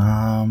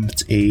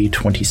 It's a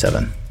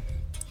 27.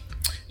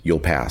 You'll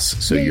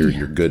pass, so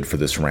you're good for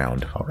this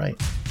round. All right.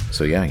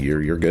 So yeah,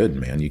 you're good,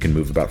 man. You can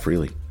move about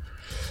freely.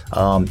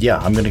 Yeah,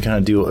 I'm going to kind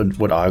of do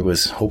what Og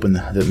was hoping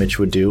that Mitch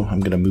would do. I'm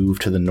going to move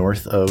to the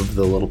north of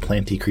the little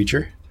planty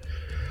creature.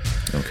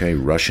 Okay,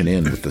 rushing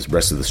in with the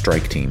rest of the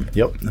strike team.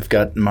 Yep, I've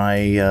got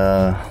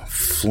my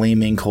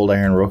flaming cold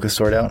iron Roka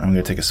sword out. I'm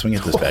going to take a swing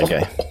at this bad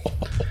guy.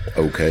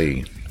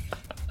 Okay.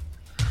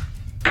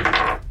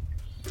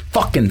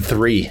 Fucking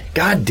 3.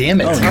 God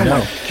damn it.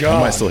 I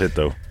might still hit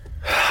though.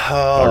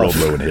 I rolled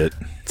low and hit.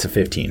 It's a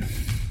 15.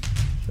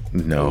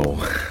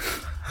 No,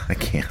 I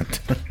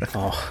can't.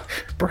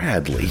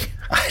 Bradley,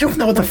 I don't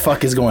know what the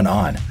fuck is going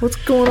on. what's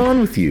going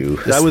on with you?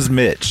 That was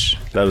Mitch.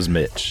 That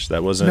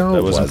wasn't No,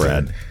 it Brad.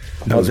 wasn't.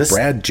 That was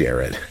Brad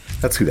Jarrett.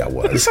 That's who that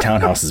was. This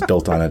townhouse is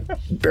built on a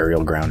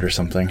burial ground or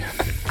something.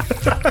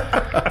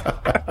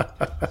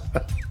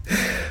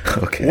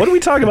 Okay. What do we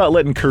talk about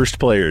letting cursed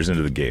players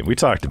into the game? We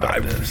talked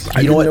about this.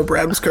 I didn't know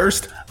Brad was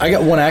cursed. I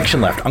got one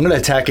action left. I'm going to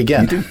attack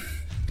again.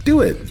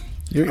 Do it.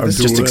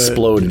 Just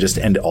explode and just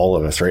end all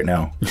of us right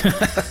now.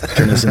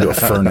 Turn this into a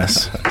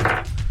furnace.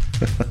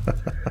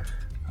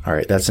 All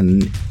right, that's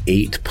an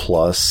 8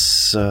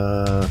 plus,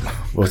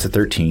 it's a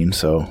 13,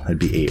 so that'd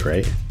be 8,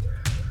 right?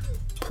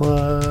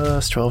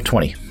 Plus 12,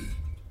 20.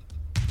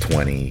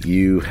 20.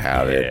 You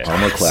have it.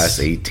 Armor class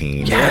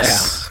 18.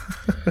 Yes.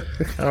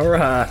 All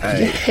right.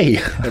 Hey,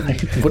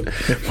 wait,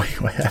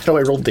 how do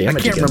I roll damage I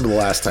can't again? remember the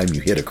last time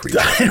you hit a creature.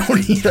 I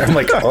don't either. I'm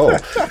like, oh,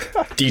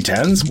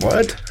 D10s?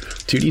 What?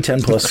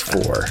 2D10 plus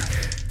 4.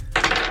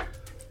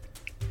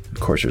 Of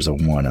course, there's a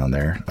 1 on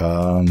there.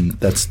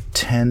 That's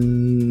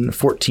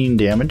 14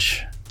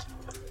 damage.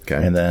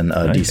 Okay. And then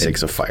a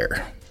D6 of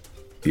fire.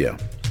 Yeah.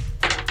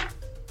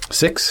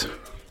 6?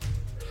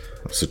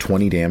 So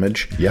 20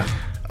 damage. Yeah.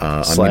 I'm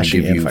going to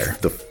Slashing give and you fire.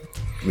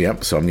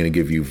 Yep. So I'm going to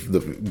give you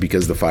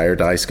because the fire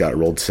dice got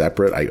rolled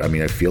separate. I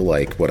mean, I feel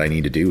like what I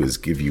need to do is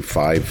give you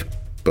 5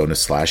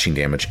 bonus slashing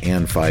damage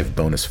and 5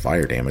 bonus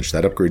fire damage.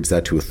 That upgrades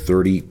that to a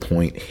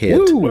 30-point hit.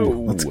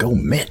 Let's go,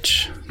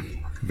 Mitch.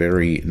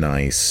 Very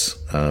nice.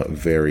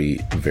 Very,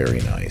 very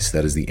nice.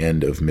 That is the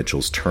end of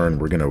Mitchell's turn.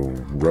 We're gonna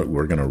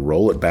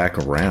roll it back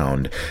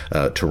around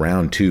to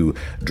round 2.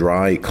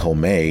 Dry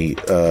Colmay.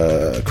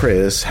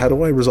 Chris, how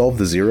do I resolve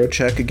the 0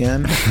 check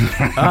again?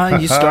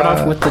 You start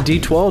off with the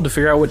D12 to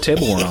figure out what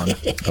table we're on.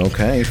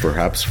 Okay,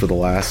 perhaps for the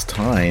last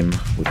time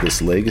with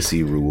this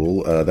legacy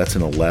rule, that's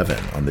an 11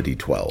 on the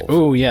D12.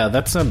 Oh yeah,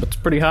 that's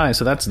pretty high.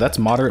 So that's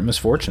moderate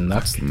misfortune.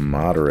 That's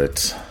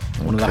Moderate.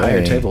 one of the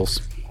higher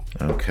tables.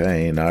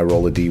 Okay, now I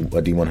roll a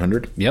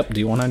D100. Yep,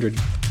 D100.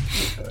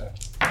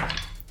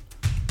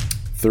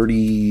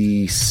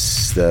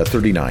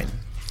 39.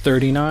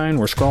 39.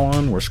 We're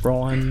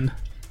scrolling.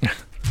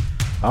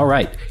 All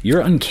right. Your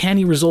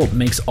uncanny result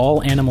makes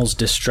all animals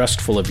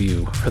distrustful of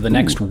you. For the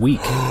next week,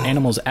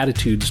 animals'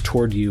 attitudes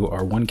toward you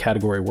are one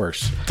category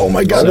worse. Oh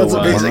my god, that's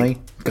amazing. My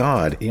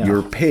God,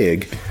 your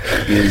pig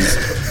is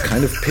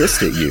kind of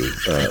pissed at you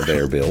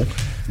there, Bill.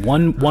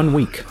 One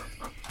week.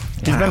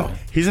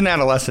 He's an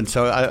adolescent,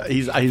 so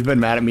he's been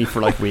mad at me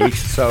for like weeks.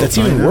 So That's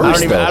even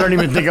worse. I don't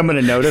even think I'm going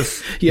to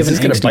notice. He's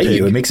just going to bite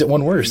you. It makes it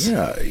one worse.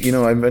 Yeah,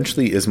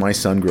 eventually, as my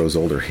son grows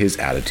older, his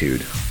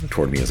attitude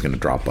toward me is going to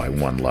drop by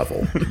one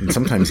level. And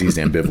sometimes he's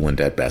ambivalent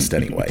at best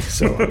anyway,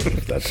 so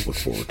that's to look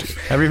forward to.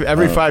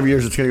 Every 5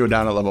 years, it's going to go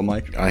down a level,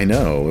 Mike. I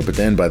know, but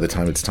then by the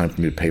time it's time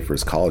for me to pay for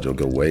his college, it'll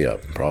go way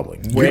up, probably.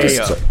 Way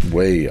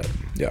up.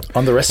 Yeah.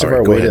 On the rest of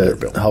our way to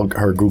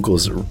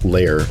Hargoogle's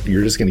lair,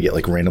 you're just going to get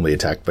like randomly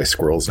attacked by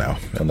squirrels now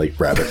and like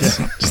rabbits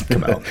just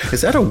come out.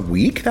 Is that a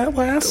week that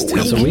lasts?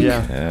 It's a week. Yeah,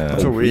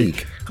 that's a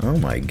week. Oh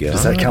my god.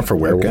 Does that count for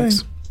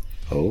werewolves?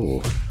 Okay.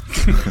 Oh.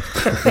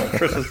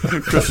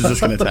 Chris is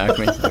just going to attack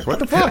me. Like, what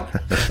the fuck?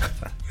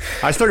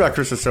 I still got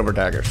Chris's silver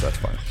dagger, so that's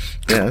fine.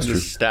 Yeah, that's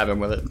just true. stab him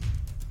with it.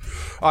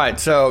 All right,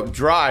 so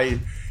Dry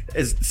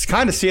is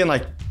kind of seeing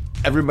like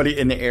everybody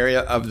in the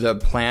area of the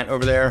plant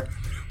over there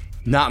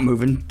not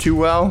moving too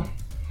well,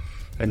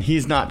 and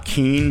he's not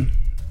keen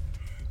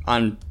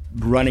on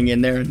running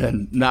in there and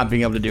then not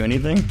being able to do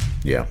anything.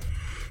 Yeah.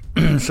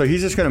 So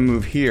he's just going to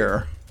move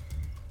here,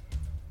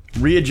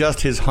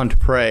 readjust his hunt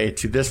prey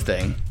to this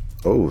thing,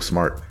 Oh,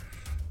 smart.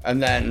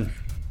 and then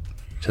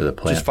To the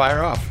plant. just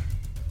fire off.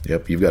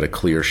 Yep, you've got a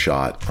clear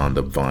shot on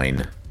the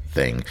vine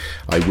thing.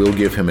 I will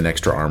give him an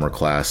extra armor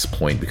class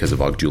point because of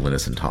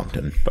Ogjulinus and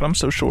Tompton. But I'm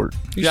so short.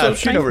 Yeah,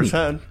 shoot over his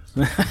head.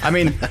 I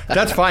mean,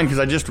 that's fine because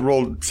I just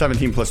rolled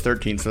 17 plus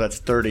 13, so that's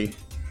 30.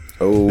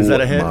 Oh Is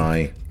that a hit?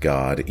 my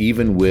god.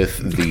 Even with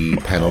the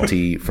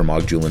penalty from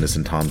Ogjulinus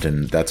and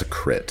Tompton, that's a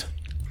crit.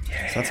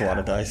 So that's a lot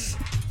of dice.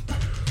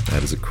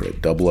 That is a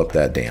crit. Double up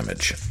that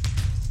damage.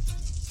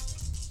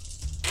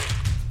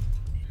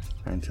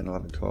 9, 10,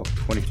 11, 12,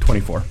 20,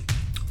 24.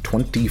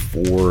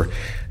 24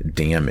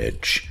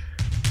 damage.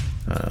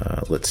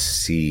 Let's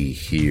see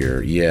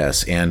here.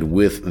 Yes, and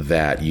with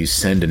that, you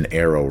send an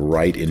arrow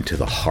right into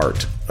the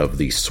heart of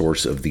the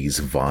source of these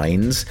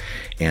vines,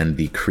 and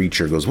the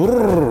creature goes,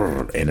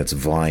 and its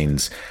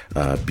vines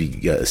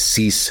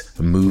cease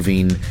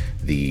moving.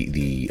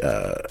 The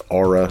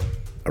aura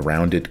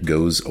around it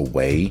goes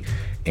away,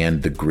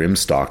 and the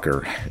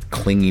Grimstalker,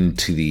 clinging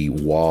to the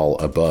wall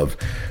above,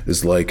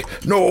 is like,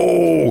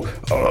 "No,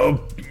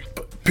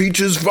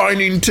 Peaches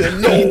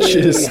Vinington, no!"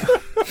 Peaches.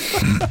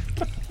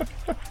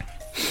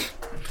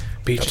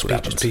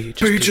 Peaches,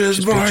 Peaches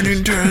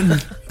Vinington.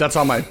 That's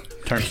on my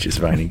turn. Peaches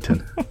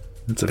Vinington.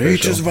 That's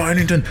Peaches official.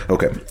 Vinington.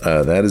 Okay,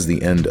 that is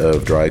the end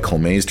of Dry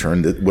Colmay's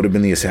turn. That would have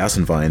been the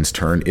Assassin Vine's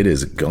turn. It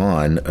is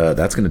gone.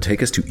 That's going to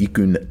take us to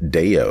Ikun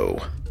Deo.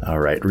 All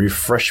right,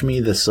 refresh me.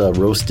 This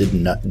roasted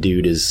nut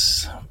dude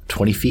is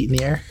 20 feet in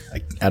the air,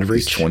 like, out of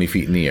reach. He's 20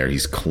 feet in the air.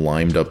 He's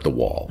climbed up the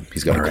wall.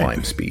 He's got a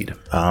climb speed.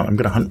 I'm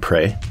going to hunt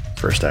prey,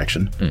 first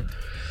action.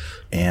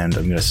 And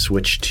I'm going to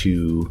switch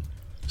to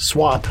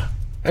swap.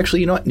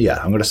 Actually, you know what? Yeah,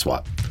 I'm going to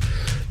swap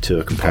to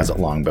a composite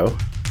longbow.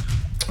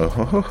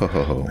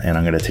 And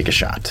I'm going to take a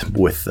shot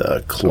with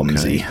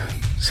clumsy. Okay.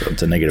 So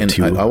it's a negative And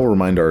 2. I will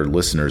remind our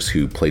listeners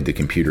who played the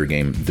computer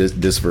game,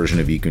 this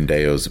version of Ikun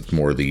Deo is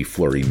more the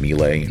flurry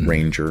melee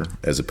ranger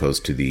as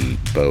opposed to the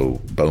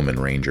bowman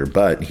ranger,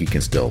 but he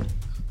can still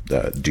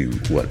do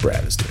what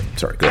Brad is doing.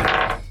 Sorry, go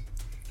ahead.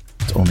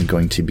 It's only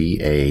going to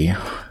be a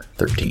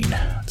 13.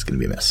 It's going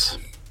to be a miss.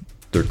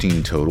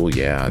 13 total.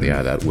 Yeah,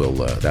 that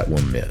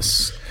will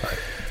miss.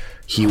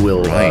 He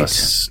will. Right.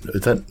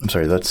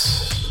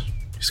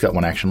 He's got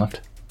one action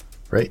left,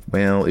 right?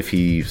 Well, if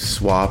he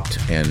swapped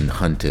and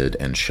hunted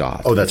and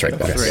shot. Oh, that's right.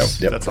 That's Okay. right.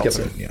 Yep. That's Yep.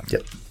 also- Yeah.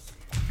 Yep.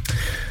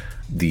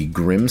 The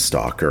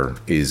Grimstalker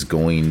is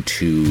going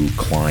to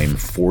climb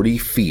 40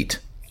 feet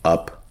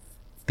up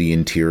the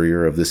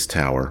interior of this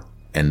tower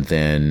and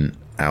then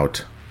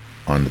out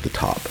onto the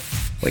top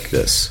like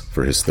this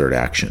for his third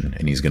action,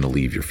 and he's going to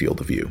leave your field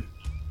of view.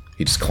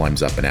 He just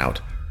climbs up and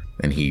out,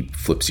 and he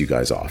flips you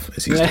guys off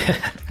as he's doing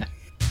it.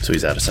 So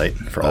he's out of sight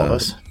for all of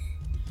us.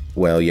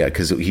 Well, yeah,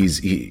 because I on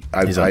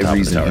top of the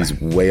reason tower. he's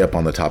way up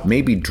on the top.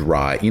 Maybe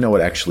Dry. You know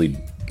what? Actually,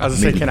 I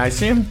was gonna say, can I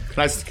see him?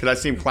 Could I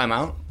see him climb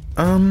out?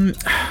 I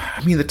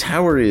mean, the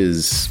tower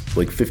is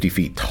like 50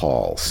 feet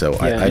tall, so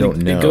I don't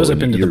know. It goes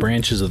up into the You're-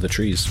 branches of the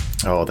trees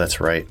Oh,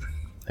 that's right.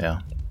 Yeah.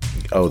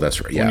 Oh,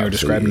 that's right. Yeah, when you were so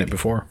describing it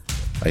before.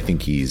 I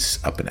think he's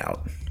up and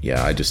out.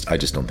 Yeah, I just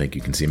don't think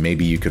you can see him.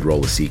 Maybe you could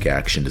roll a seek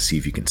action to see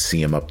if you can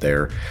see him up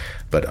there.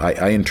 But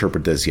I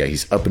interpret this, yeah,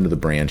 he's up into the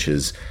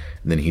branches,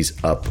 and then he's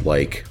up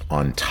like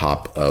on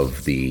top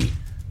of the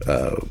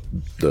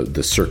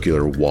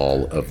circular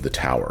wall of the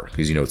tower.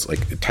 Because, you know, it's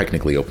like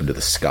technically open to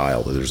the sky,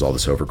 although there's all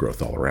this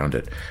overgrowth all around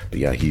it. But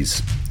yeah,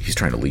 he's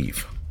trying to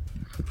leave.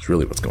 It's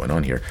really what's going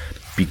on here.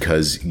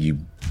 Because you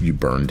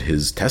burned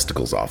his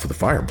testicles off with a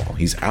fireball.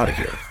 He's out of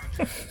here.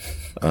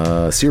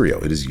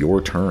 Sirio, it is your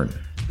turn.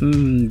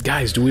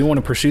 Guys, do we want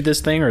to pursue this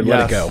thing or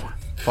let it go?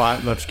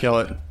 Fine, let's kill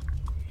it.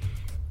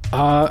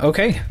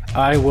 Okay.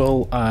 I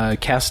will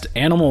cast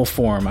animal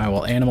form. I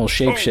will animal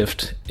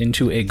shapeshift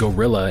into a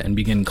gorilla and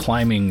begin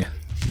climbing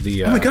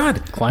the. Oh my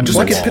god! Climbing Just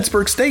the like at wall.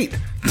 Pittsburgh State.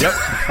 Yep.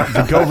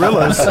 The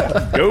gorillas.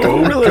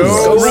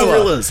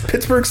 Gorillas.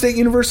 Pittsburgh State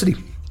University.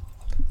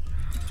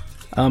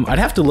 I'd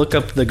have to look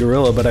up the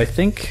gorilla, but I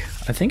think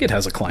it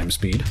has a climb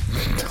speed.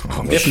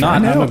 If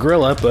not, I'm a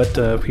gorilla,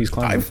 but he's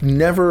climbing. I've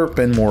never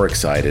been more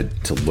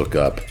excited to look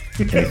up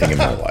anything in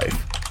my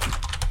life.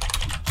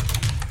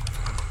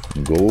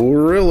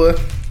 Gorilla.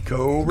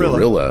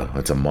 Gorilla.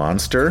 That's a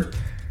monster.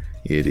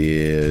 It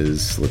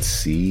is, let's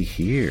see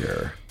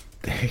here.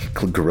 Hey,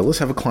 gorillas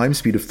have a climb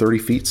speed of 30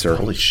 feet, sir.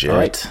 Holy shit. All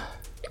right.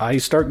 I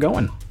start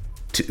going.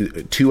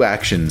 Two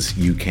actions,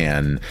 you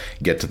can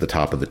get to the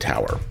top of the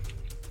tower.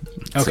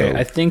 Okay, So-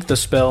 I think the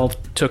spell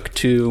took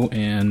 2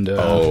 and...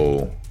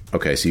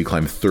 Okay, so you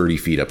climb 30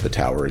 feet up the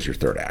tower as your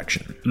third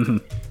action.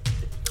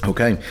 Mm-hmm.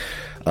 Okay.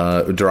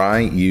 Dry,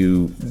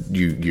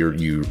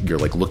 you're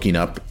like looking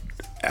up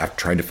after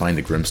trying to find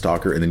the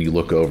Grimstalker, and then you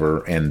look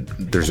over and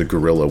there's a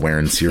gorilla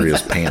wearing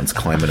Sirius pants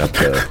climbing up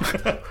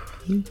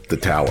the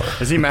tower.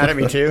 Is he mad at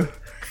me too?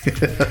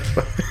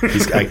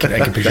 I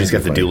can picture he's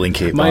got the dueling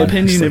cape My on.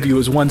 opinion of you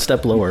is one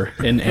step lower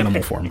in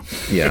animal form.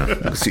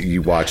 Yeah, so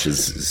you watch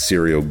as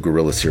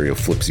Gorilla Sirio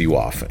flips you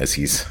off as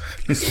he's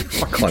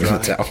climbing the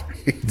tower.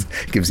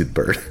 Gives it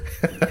bird.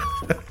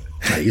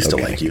 I used to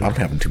like you. I'm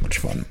having too much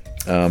fun.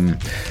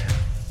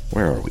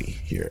 Where are we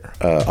here?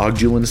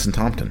 Ogulins and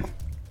Tompton.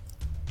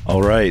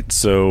 All right,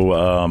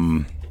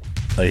 so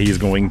he's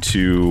going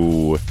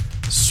to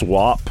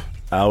swap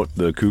out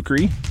the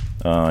kukri.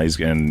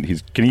 Can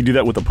he do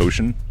that with a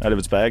potion out of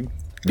its bag?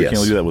 Or Yes. Can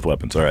he do that with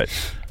weapons? All right.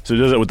 So he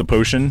does that with the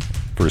potion.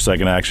 For a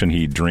second action,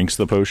 he drinks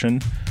the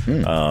potion,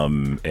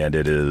 and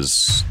it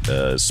is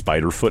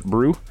Spiderfoot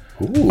brew.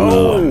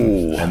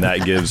 And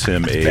that gives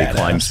him a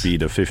climb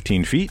speed of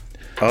 15 feet.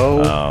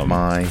 Oh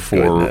my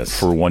goodness!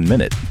 For 1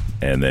 minute,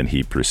 and then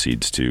he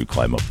proceeds to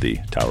climb up the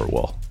tower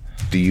wall.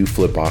 Do you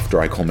flip off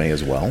Dry Colmay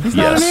as well? He's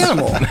not an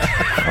animal.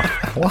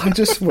 Well, I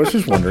was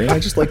just wondering. I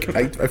just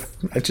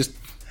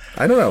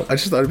I don't know. I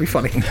just thought it'd be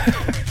funny.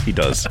 He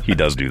does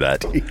do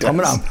that. I'm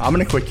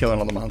gonna quit killing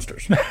all the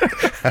monsters.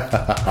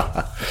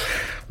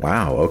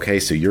 Wow. Okay,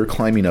 so you're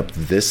climbing up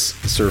this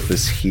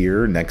surface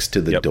here next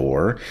to the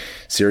door.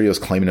 Sirio's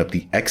climbing up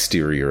the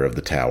exterior of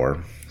the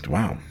tower.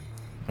 Wow.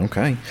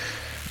 Okay.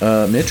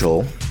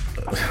 Mitchell,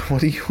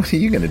 what are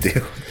you gonna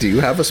do? Do you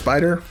have a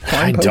spider?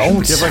 I potion?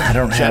 don't. Do you have, like, I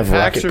don't have jetpacks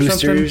rocket or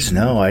boosters.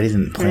 something? No, I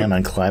didn't plan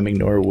on climbing,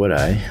 nor would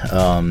I.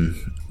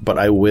 But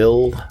I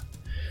will.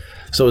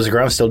 So is the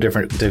ground still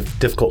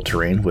difficult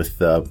terrain with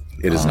the?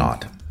 It is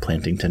not.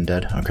 Plantington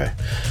dead. Okay.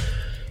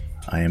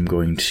 I am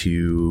going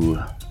to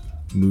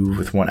move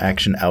with one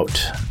action out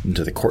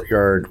into the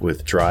courtyard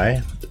with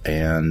Dry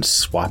and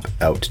swap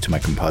out to my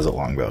composite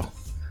longbow.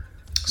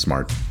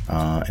 Smart.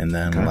 And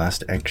then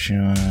last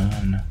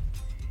action.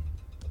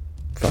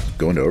 Fuck,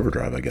 go into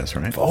overdrive, I guess,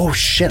 right? Oh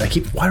shit!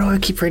 Why do I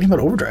keep forgetting about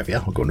overdrive?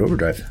 Yeah, I'll go into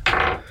overdrive.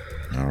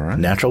 All right.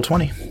 Natural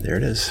 20. There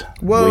it is.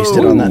 Whoa.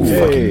 Wasted on that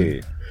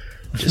Hey. fucking.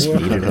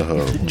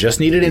 Just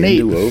needed an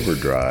 8. Into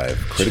overdrive.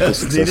 Critical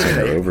success on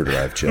your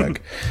overdrive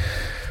check.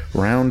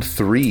 Round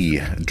 3,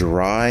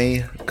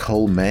 Dry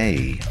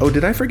Colmay. Oh,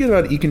 did I forget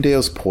about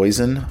Ikendeo's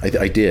poison? I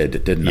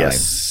did, didn't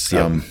Yes.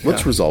 I?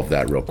 Let's resolve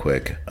that real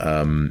quick.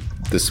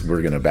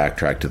 We're going to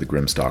backtrack to the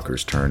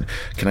Grimstalker's turn.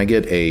 Can I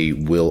get a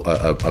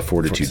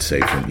fortitude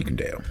save from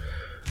Ikendeo?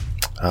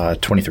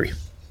 23.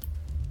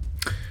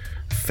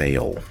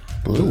 Fail.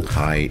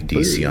 High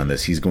DC on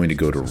this. He's going to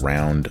go to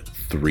round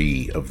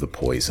 3 of the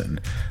poison.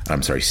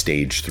 I'm sorry,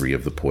 stage 3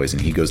 of the poison.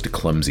 He goes to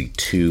clumsy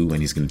 2,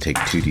 and he's going to take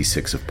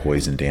 2d6 of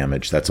poison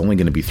damage. That's only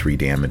going to be 3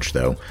 damage,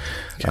 though.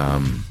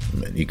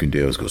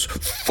 Ikendeos goes,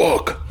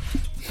 fuck,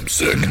 I'm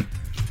sick.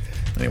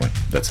 Anyway,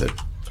 that's it.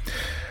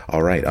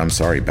 All right, I'm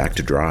sorry, back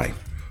to Dry.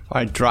 All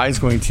right, Dry's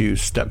going to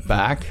step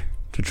back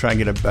to try and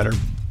get a better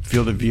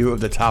field of view of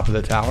the top of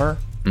the tower.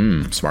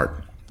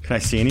 Smart. Can I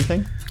see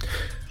anything?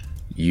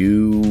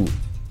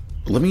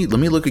 Let me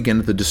look again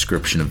at the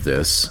description of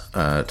this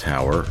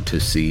tower to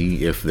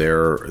see if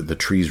the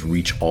trees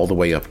reach all the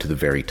way up to the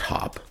very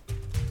top.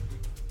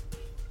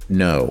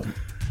 No,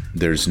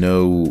 there's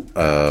no,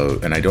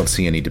 and I don't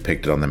see any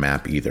depicted on the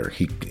map either.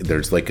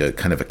 There's like a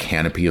kind of a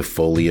canopy of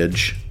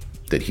foliage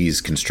that he's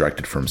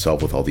constructed for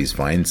himself with all these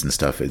vines and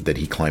stuff that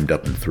he climbed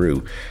up and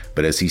through.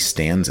 But as he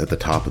stands at the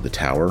top of the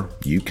tower,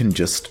 you can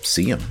just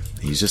see him.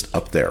 He's just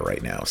up there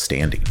right now,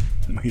 standing.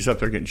 He's up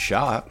there getting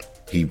shot.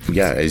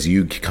 As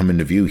you come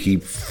into view, he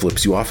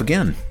flips you off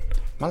again.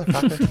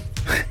 Motherfucker.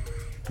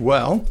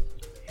 Well,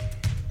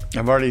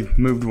 I've already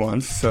moved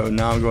once, so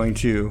now I'm going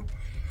to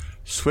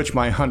switch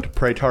my hunt to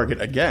prey target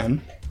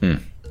again.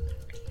 And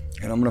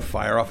I'm going to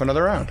fire off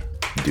another round.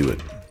 Do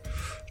it.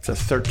 It's a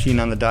 13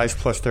 on the dice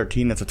plus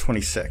 13. That's a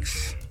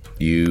 26.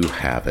 You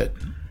have it.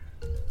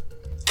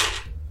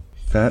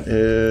 That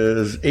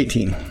is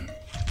 18.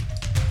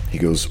 He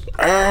goes,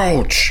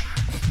 ouch!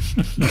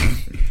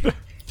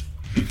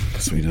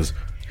 That's what he does.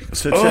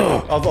 So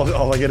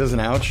all I get is an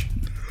ouch.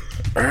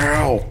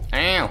 Ow!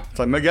 Ow. It's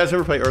like, you guys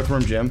ever play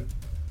Earthworm Jim?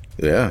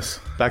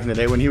 Yes. Back in the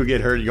day when he would get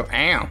hurt, you go,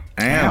 ow.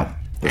 Ow.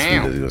 That's what he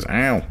does. He goes,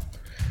 ow.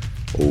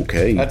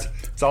 Okay.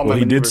 It's all Well, my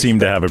he did maneuvers. seem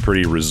to have a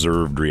pretty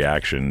reserved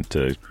reaction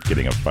to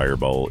getting a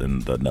fireball in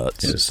the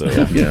nuts. So,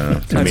 Yeah.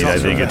 I mean, I also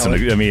think it's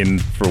valid. I mean,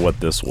 for what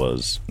this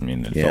was, I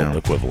mean, it Yeah. felt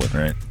equivalent,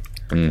 right?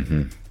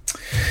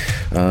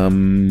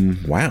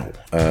 Wow.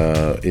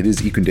 It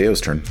is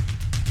Ikundeo's turn.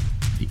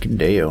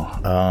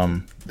 Ikundeo.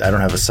 I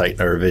don't have a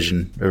sight or a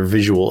vision or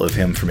visual of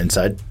him from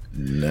inside.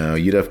 No,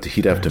 he'd have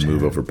to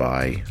move over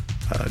by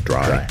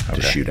Dry to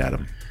okay. shoot at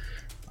him.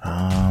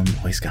 Well,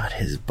 he's got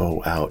his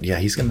bow out. Yeah,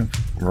 he's gonna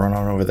run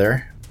on over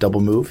there, double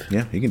move,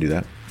 Yeah, he can do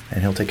that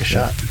and he'll take a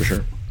shot. for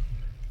sure.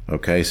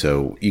 Okay,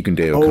 so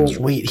Ikundeo Oh comes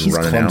wait, he's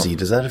running clumsy. out.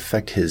 Does that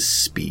affect his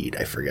speed?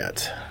 I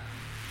forget.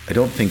 I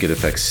don't think it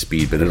affects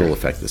speed, but it'll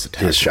affect this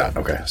attack. His shot.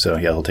 Okay, so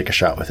yeah, he'll take a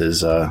shot with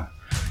his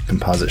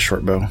composite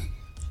short bow.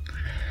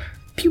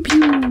 Pew pew.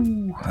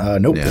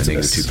 Nope, Yeah, that's a negative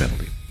miss. 2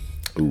 penalty.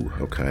 Ooh,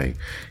 okay.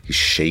 He's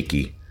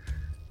shaky.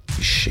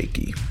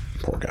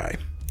 Poor guy.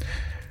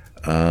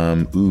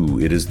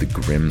 It is the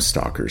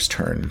Grimstalker's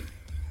turn.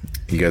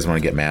 You guys want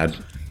to get mad?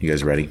 You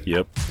guys ready?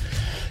 Yep.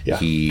 Yeah,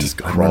 He just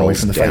go run away crawls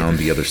from the down fight.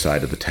 the other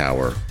side of the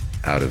tower,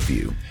 out of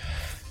view.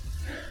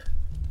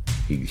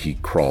 He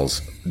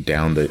crawls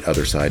down the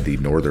other side, the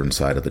northern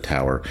side of the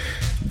tower,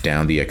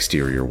 down the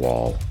exterior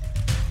wall,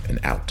 and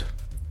out.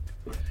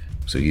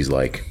 So he's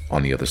like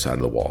on the other side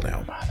of the wall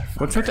now.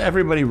 What's with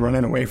everybody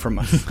running away from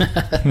us?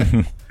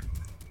 They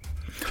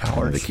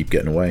Cowards. keep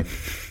getting away.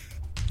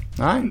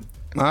 All right.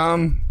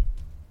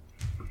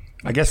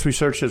 I guess we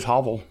search his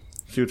hovel.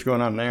 See what's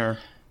going on there.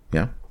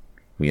 Yeah.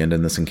 We end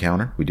in this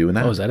encounter. We doing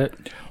that? Oh, is that it?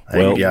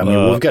 Well, yeah, I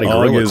mean, we've got a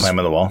gorilla Og is-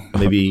 climbing the wall.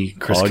 Maybe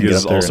Chris Og can get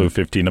is up there. also and-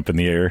 15 up in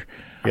the air.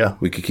 yeah,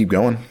 We could keep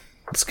going.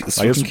 Let's I guess-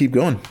 fucking keep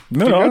going.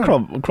 No,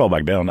 I'll crawl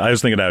back down. I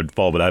was thinking I'd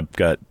fall, but I've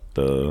got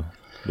the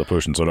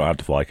potion, so I don't have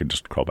to fall. I can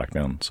just crawl back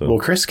down. So well,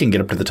 Chris can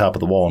get up to the top of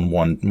the wall in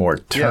one more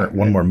turn,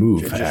 one more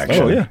move, actually.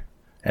 Oh, yeah.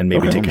 and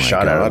maybe take Oh a my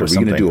shot God, at it or are we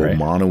something. going to do a right?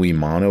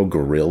 mono-y-mono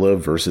gorilla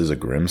versus a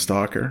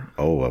Grimstalker?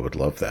 Oh, I would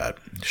love that.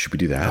 Should we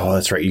do that? Oh,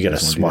 that's right. You got to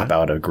Guys wanna do swap that?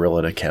 out a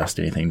gorilla to cast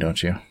anything,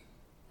 don't you?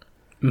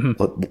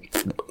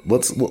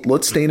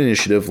 Let's stay in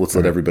initiative. Let's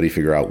let everybody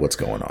figure out what's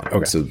going on.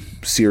 Okay. So,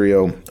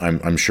 Sirio,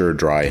 I'm sure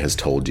Dry has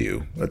told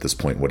you at this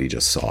point what he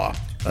just saw.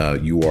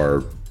 You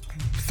are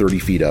 30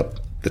 feet up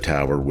the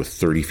tower with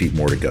 30 feet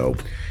more to go.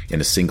 In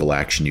a single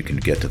action, you can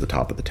get to the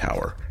top of the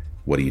tower.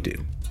 What do you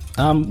do?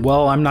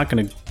 Well, I'm not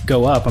going to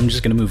go up. I'm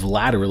just going to move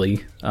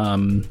laterally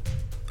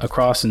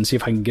across and see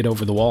if I can get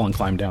over the wall and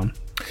climb down.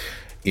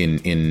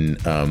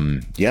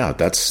 Yeah,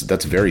 that's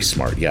very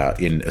smart. Yeah,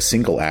 in a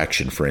single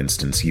action, for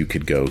instance, you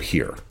could go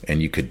here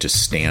and you could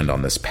just stand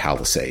on this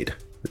palisade.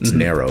 It's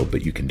narrow,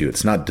 but you can do it.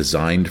 It's not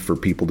designed for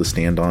people to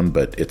stand on,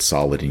 but it's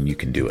solid and you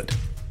can do it.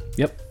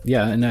 Yep.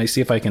 Yeah, and I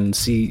see if I can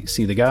see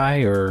the guy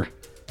or...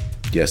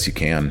 Yes, you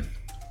can.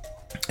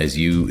 As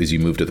you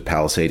move to the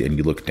palisade and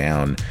you look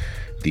down,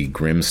 the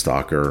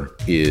Grimstalker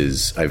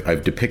is.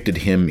 I've depicted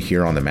him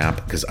here on the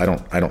map because I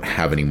don't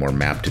have any more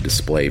map to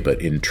display.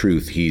 But in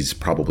truth, he's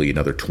probably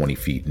another 20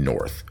 feet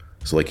north.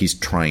 So like he's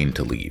trying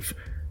to leave,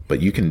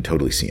 but you can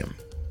totally see him.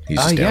 He's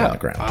just down on the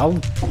ground. I'll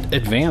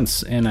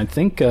advance, and I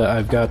think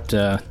I've got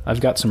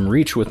some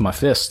reach with my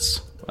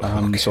fists.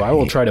 So I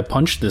will try to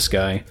punch this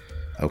guy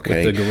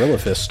Okay. with the gorilla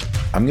fist.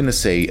 I'm going to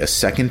say a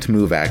second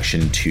move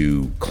action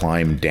to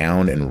climb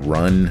down and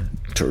run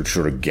to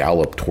sort of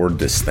gallop toward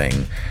this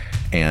thing.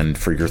 And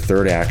for your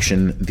third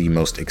action, the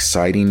most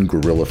exciting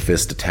gorilla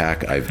fist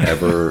attack I've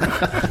ever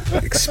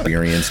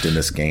experienced in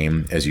this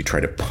game as you try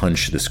to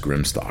punch this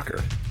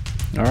Grimstalker.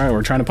 All right,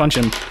 we're trying to punch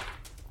him.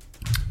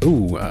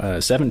 Ooh,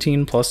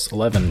 17 plus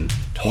 11,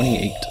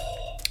 28.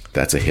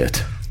 That's a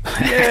hit.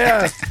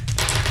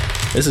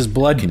 This is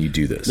blood. Can you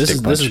do this? This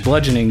Stick is punch.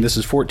 bludgeoning. This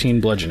is 14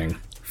 bludgeoning.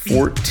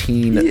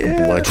 14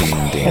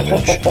 bludgeoning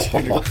damage,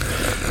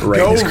 Right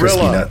in his crispy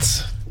Gorilla.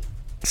 nuts.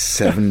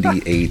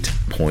 78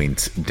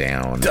 points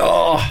down,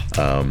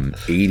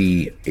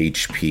 80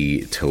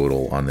 HP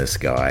total on this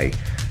guy.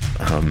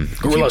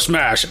 Gorilla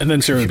smash, and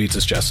then Sarah beats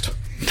his chest.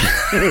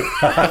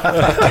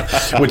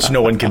 Which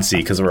no one can see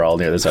because we're all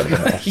near the side of the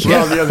hill. We're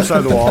on the other side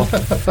of the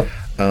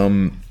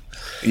wall.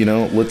 You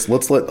know,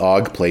 let's let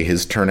Og play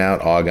his turn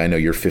out. Og, I know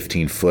you're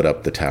 15 foot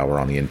up the tower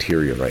on the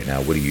interior right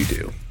now. What do you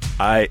do?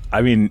 I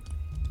mean,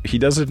 he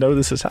doesn't know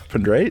this has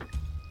happened, right?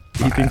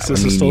 He thinks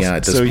this is still. Yeah,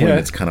 at this so point, yeah,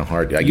 it's kind of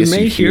hard. I You guess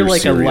may hear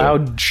like Serial, a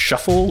loud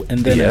shuffle and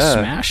then a Yeah.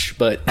 smash,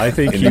 but I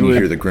think and he then you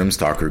hear would. the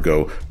Grimstalker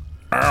go,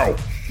 "Ow!"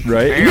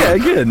 Right? Yeah,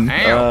 again.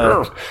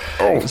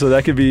 So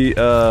that could be.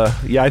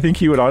 Yeah, I think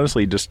he would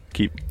honestly just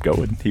keep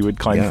going. He would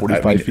climb Yeah,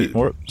 45 I mean, feet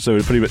more. So it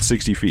would put him at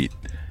 60 feet.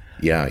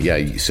 Yeah.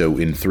 So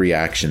in 3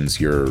 actions,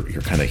 you're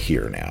kind of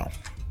here now.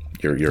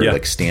 You're Yeah.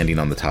 like standing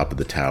on the top of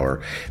the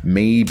tower.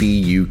 Maybe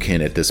you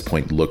can at this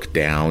point look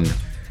down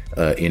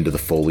into the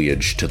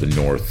foliage to the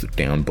north,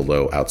 down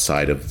below,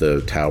 outside of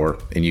the tower,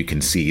 and you can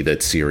see that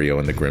Sirio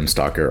and the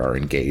Grimstalker are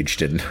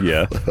engaged in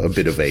Yeah. a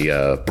bit of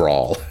a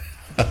brawl.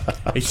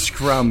 A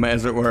scrum,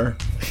 as it were.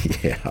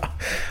 Yeah.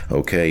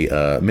 Okay,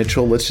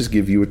 Mitchell. Let's just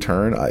give you a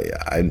turn.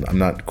 I'm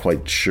not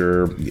quite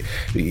sure.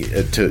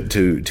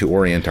 To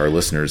orient our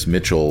listeners,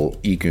 Mitchell,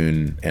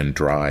 Ikun, and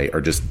Dry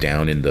are just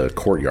down in the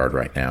courtyard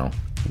right now,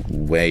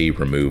 way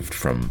removed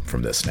from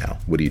this now.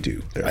 What do you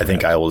do? I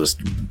think I will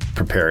just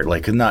prepare,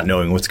 like not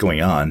knowing what's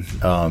going on.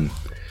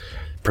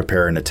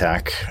 Prepare an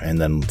attack, and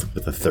then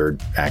with the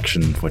third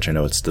action, which I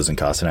know it doesn't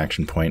cost an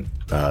action point,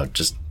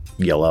 just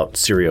yell out,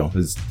 "Sirio,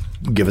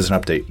 give us an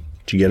update."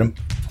 Did you get him?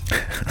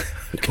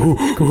 Did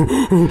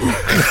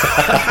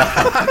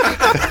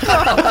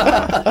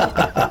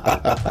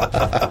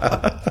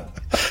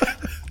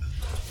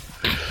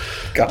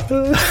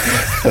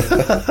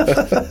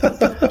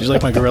you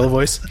like my gorilla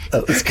voice?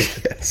 That was good.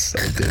 Yes,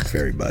 I did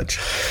very much.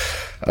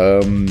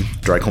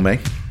 Dracolme,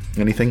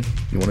 anything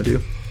you want to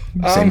do?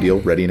 Same deal,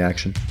 ready in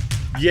action.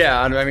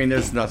 Yeah, I mean,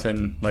 there's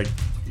nothing like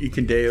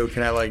Ikendeo.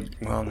 Can I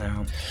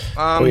no.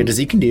 Wait, does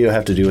Ikendeo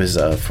have to do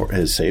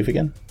his save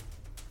again?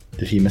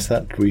 Did he miss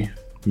that? Did we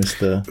miss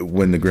the...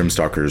 When the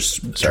Grimstalker's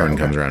turn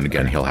comes around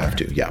again, he'll have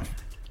to, yeah.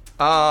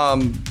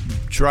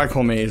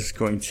 Dracolme is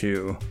going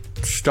to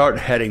start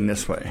heading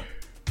this way.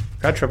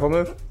 Got triple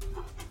move?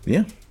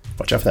 Yeah.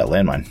 Watch out for that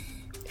landmine.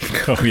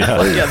 Oh,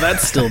 yeah. Yeah,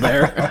 that's still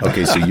there.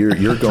 Okay, so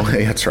you're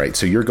going... That's right.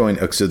 So you're going...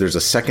 So there's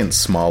a second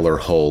smaller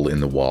hole in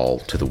the wall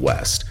to the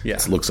west. Yeah.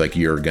 It looks like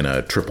you're going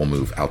to triple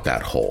move out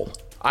that hole.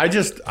 I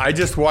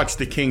just watched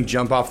the king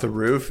jump off the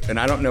roof, and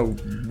I don't know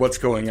what's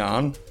going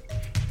on,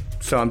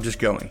 so I'm just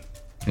going.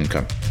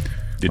 Okay.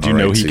 Did you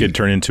know he could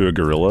turn into a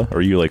gorilla? Or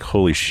are you like,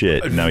 holy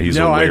shit, now he's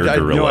a rare I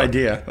gorilla? I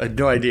had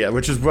no idea,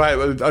 which is why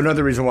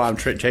another reason why I'm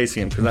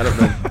chasing him, because I don't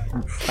know.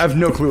 I have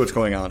no clue what's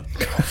going on.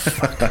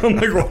 I'm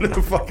like, what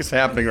the fuck is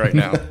happening right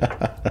now?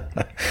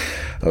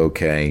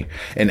 Okay.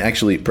 And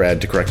actually,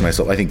 Brad, to correct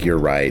myself, I think you're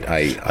right.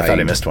 I thought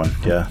I missed one.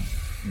 Yeah.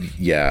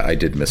 Yeah, I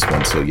did miss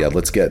one. So yeah,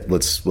 let's get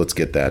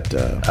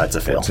that. That's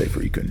a fail. Save for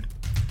Ikun.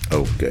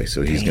 Okay,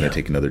 so he's going to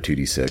take another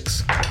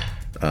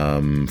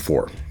 2d6.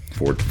 4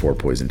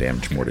 poison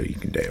damage more to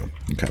Ikendeo.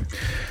 Okay,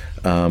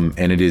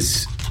 and it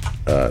is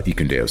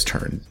Ikendeo's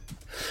turn.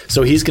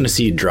 So he's going to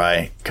see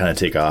Dry kind of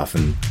take off,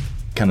 and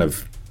kind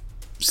of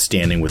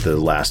standing with the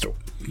last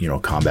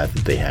combat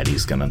that they had.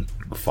 He's going to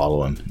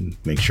follow him and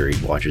make sure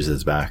he watches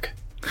his back.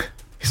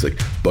 He's like,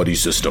 buddy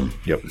system.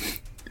 Yep.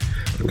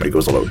 Nobody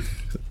goes alone.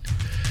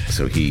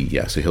 So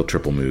he'll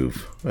triple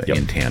move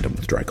in tandem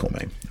with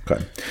Dracolme.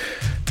 Okay.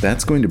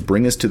 That's going to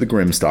bring us to the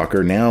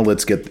Grimstalker. Now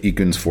let's get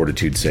Ikun's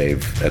fortitude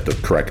save at the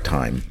correct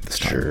time this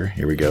time. Sure.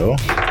 Here we go.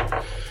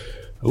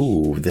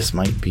 Ooh, this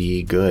might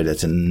be good.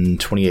 That's in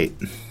 28.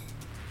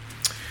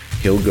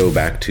 He'll go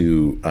back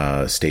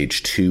to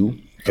stage 2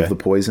 of the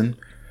poison,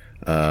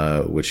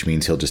 which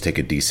means he'll just take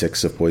a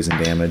d6 of poison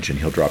damage, and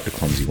he'll drop to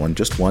clumsy 1.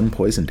 Just 1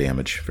 poison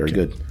damage. Very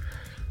good.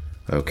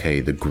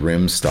 Okay, the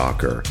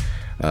Grimstalker.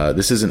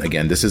 This isn't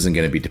going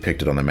to be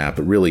depicted on the map,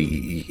 but really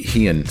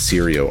he and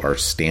Sirio are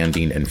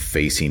standing and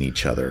facing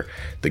each other.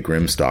 The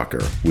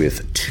Grimstalker,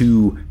 with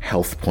 2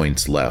 health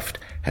points left,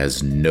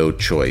 has no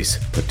choice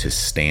but to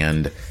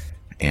stand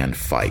and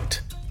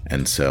fight.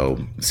 And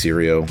so,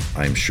 Sirio,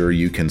 I'm sure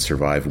you can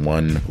survive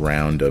 1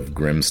 round of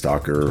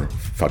Grimstalker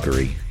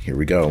fuckery. Here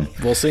we go.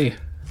 We'll see.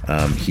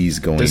 He's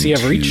going to... Does he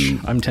have reach?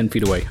 I'm 10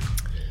 feet away.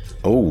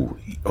 Oh,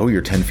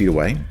 you're 10 feet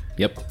away?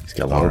 Yep. He's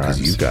got long arms.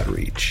 Because you've got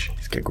reach.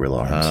 Get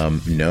gorilla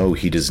arms. No,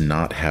 he does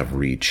not have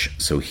reach,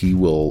 so he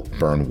will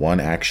burn 1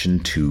 action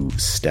to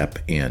step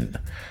in.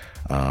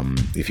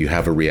 If you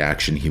have a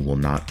reaction, he will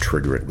not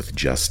trigger it with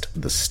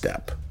just the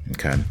step.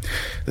 Okay.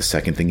 The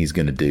second thing he's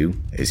going to do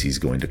is he's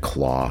going to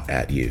claw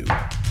at you.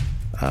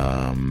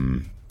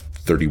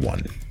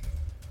 31.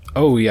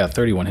 Oh yeah,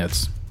 31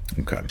 hits.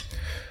 Okay.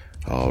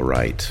 All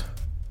right.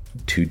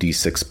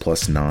 2d6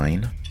 plus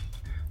 9.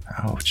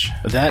 Ouch.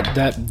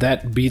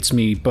 That beats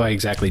me by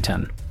exactly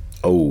 10.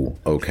 Oh,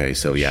 okay.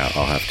 So yeah,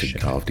 I'll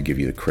have to give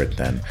you the crit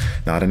then.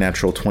 Not a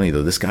natural 20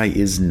 though. This guy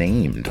is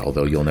named,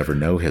 although you'll never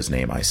know his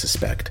name, I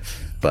suspect.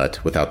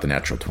 But without the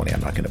natural 20,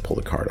 I'm not going to pull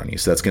the card on you.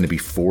 So that's going to be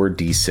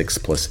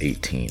 4d6 plus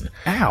 18.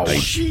 Ow!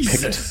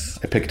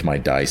 I picked my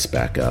dice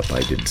back up.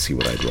 I didn't see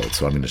what I'd rolled,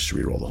 so I'm going to just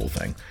re-roll the whole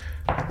thing.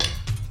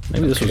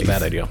 Maybe this was a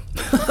bad idea.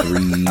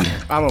 3.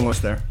 I'm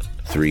almost there.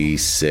 3,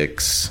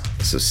 6.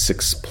 So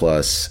 6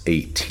 plus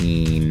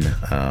 18.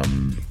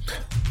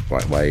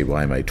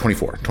 Why am I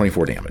 24?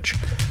 24 damage.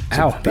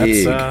 So Ow!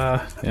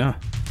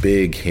 That's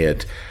big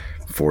hit.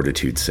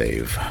 Fortitude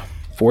save.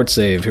 Fort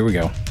save. Here we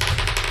go.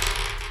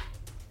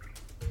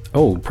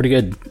 Oh, pretty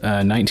good.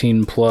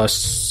 19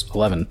 plus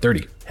 11,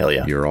 30. Hell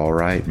yeah. You're all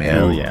right, man.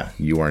 Hell yeah.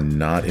 You are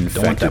not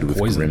infected with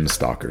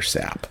Grimstalker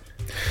sap.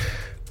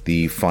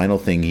 The final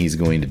thing he's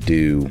going to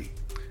do,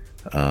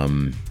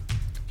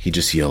 he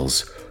just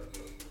yells,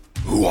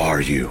 "Who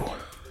are you?"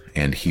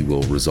 And he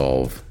will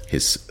resolve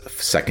his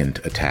second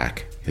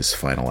attack, his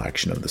final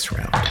action of this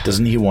round.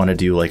 Doesn't he want to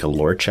do like a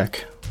lore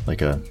check?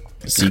 Like a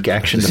seek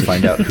action to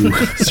find out who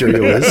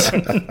Sirio is?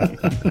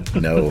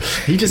 No,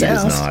 he just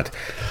does asked.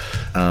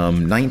 not.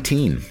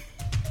 19.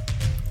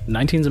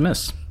 19's a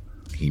miss.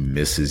 He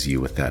misses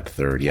you with that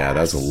third. Yeah,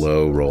 that's a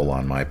low roll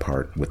on my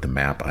part with the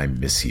map. I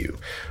miss you.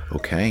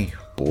 Okay,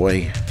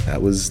 boy,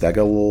 that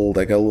got a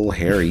little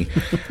hairy.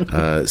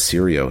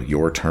 Sirio,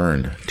 your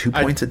turn. 2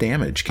 points of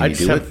damage. Can I you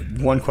just do it?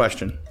 have one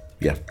question.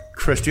 Yeah.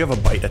 Chris, do you have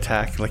a bite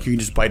attack? Like you can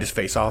just bite his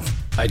face off?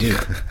 I do.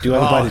 Do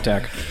have a bite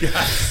attack.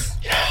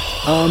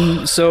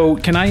 So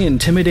can I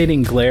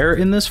intimidating glare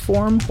in this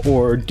form,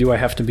 or do I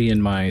have to be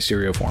in my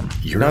Sirio form?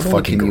 You're Not a only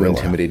fucking can you gorilla.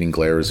 intimidating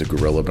glare as a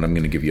gorilla, but I'm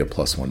going to give you a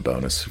 +1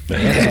 bonus.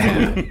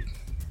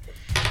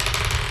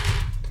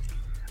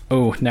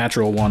 Oh,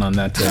 natural 1 on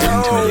that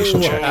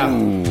intimidation check.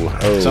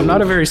 Oh, So I'm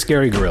not a very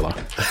scary gorilla.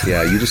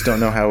 yeah. You just don't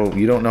know how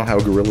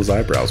a gorilla's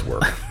eyebrows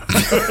work.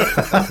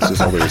 That's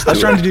just all there is to I was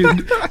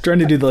it. trying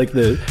to do like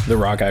the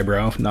rock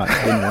eyebrow, didn't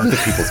work.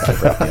 People's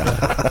eyebrow.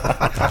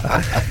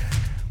 Yeah.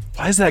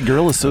 Why is that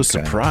gorilla so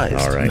surprised?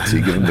 All right. So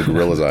you give him the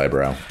gorilla's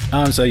eyebrow.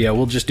 So yeah,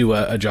 we'll just do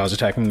a jaws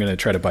attack. I'm going to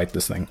try to bite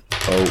this thing.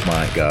 Oh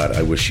my God!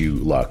 I wish you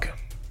luck.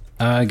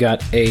 I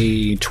got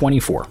a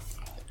 24.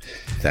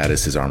 That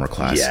is his armor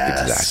class.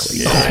 Yes.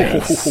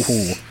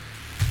 Exactly.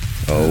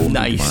 Oh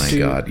Nice. my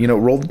God!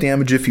 Roll the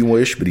damage if you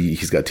wish, but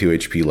he's got 2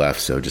 HP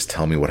left. So just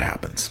tell me what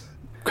happens.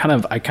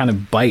 I kind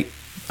of bite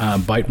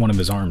one of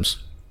his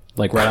arms,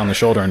 like right on the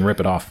shoulder, and rip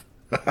it off.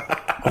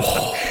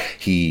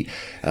 You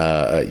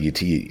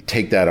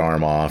take that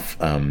arm off,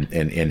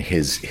 and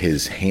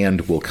his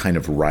hand will kind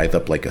of writhe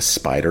up like a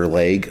spider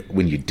leg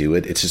when you do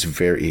it. It's just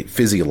very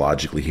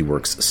physiologically, he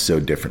works so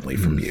differently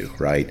from you,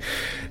 right?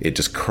 It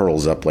just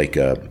curls up like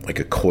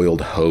a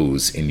coiled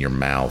hose in your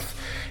mouth,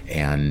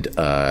 and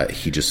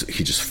he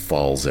just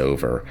falls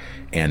over,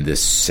 and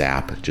this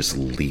sap just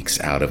leaks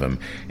out of him,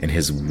 and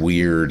his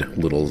weird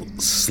little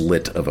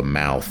slit of a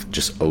mouth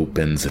just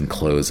opens and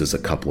closes a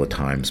couple of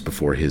times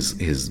before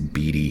his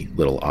beady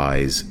little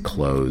eyes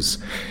close,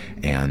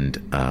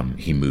 and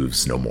he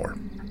moves no more.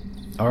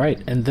 All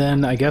right, and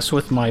then I guess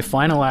with my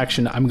final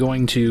action, I'm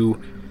going to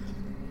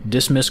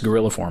dismiss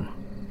gorilla form.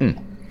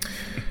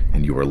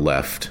 And you are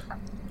left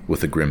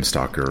with a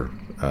Grimstalker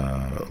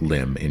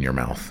limb in your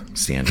mouth,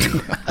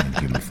 standing in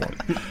human form.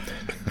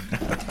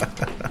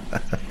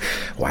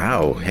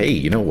 Wow. Hey,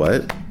 you know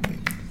what?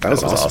 That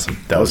was awesome.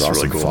 That was awesome.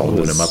 really cool.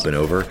 Following him up and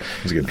over. It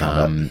was a good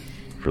combat.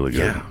 Really good.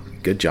 Yeah,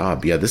 good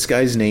job. Yeah, this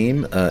guy's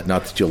name,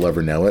 not that you'll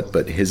ever know it,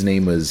 but his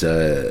name was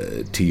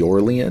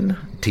Tiorlian.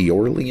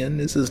 Tiorlian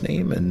is his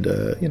name, and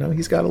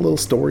he's got a little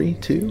story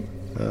too.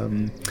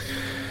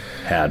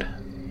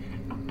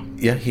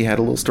 Yeah, he had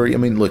a little story. I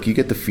mean, look, you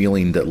get the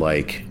feeling that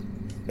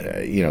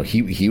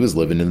he was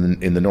living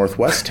in the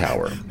Northwest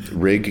Tower.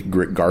 Rig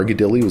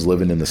Gargadilly was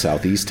living in the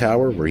Southeast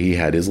Tower, where he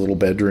had his little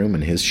bedroom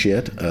and his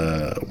shit.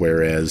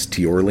 Whereas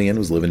Tiorlian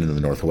was living in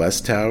the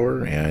Northwest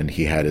Tower, and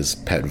he had his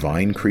pet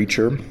vine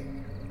creature,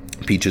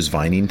 Peaches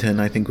Vinington,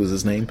 I think was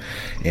his name,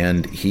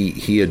 and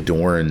he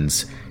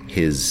adorns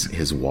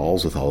his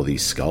walls with all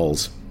these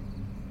skulls.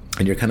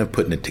 And you're kind of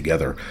putting it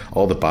together.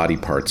 All the body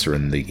parts are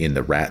in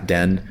the rat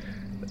den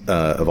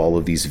of all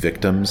of these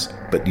victims,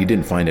 but you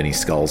didn't find any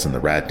skulls in the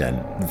rat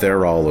den.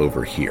 They're all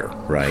over here,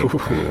 right?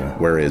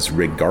 Whereas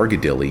Rig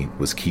Gargadilly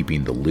was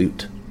keeping the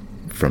loot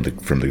from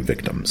the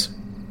victims.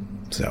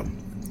 So,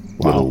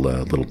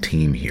 little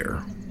team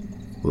here,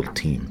 little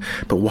team.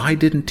 But why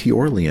didn't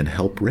Tiorlian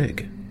help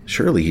Rig?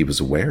 Surely he was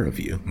aware of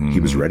you.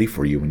 He was ready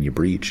for you when you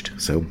breached.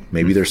 So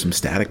maybe there's some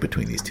static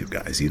between these two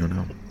guys. You don't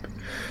know.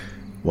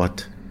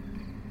 What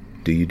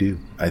do you do?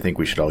 I think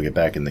we should all get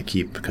back in the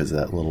keep because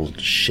that little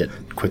shit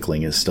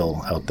Quickling is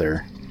still out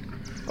there.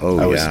 Oh,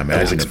 I was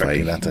imagine if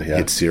expecting I that to,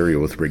 hit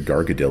cereal with Rig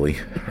Gargadilly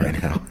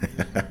right now.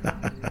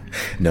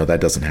 No,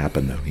 that doesn't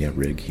happen, though. Yeah,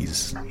 Rig,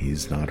 he's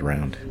not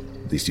around.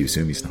 At least you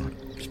assume he's not.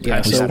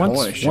 Yeah, so that once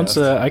Polish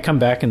I come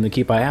back in the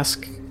keep, I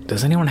ask,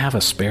 does anyone have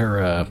a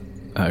spare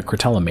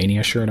Cretella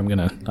Mania shirt?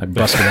 I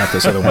busted out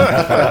this other one.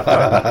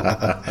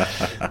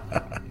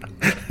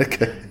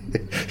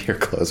 Your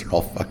clothes are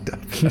all fucked up.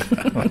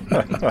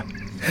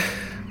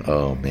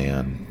 Oh,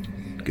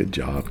 man. Good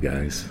job,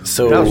 guys.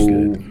 So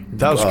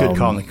That was good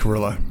calling the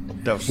gorilla.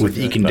 That was with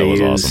good. Ekin That was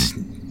Days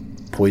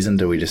awesome. poison,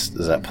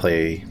 does that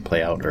play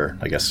out, or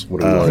I guess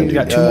what do we want to You do?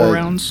 got 2 more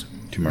rounds?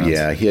 2 more rounds.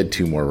 Yeah, he had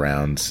 2 more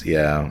rounds.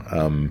 Yeah.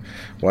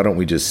 Why don't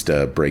we just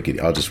break it?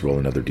 I'll just roll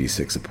another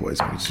d6 of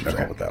poison. We just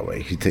resolve it that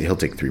way. He'll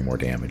take 3 more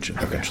damage. And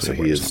So eventually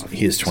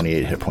he is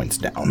 28 hit points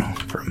down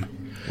from.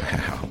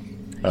 Wow.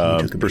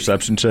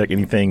 Perception check.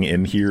 Anything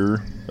in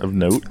here of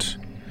note?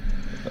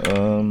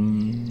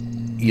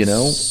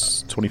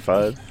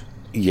 25.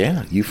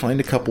 Yeah, you find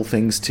a couple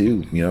things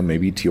too.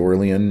 Maybe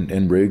Tiorlian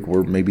and Rig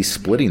were maybe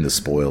splitting the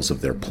spoils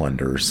of their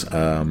plunders.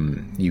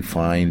 You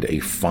find a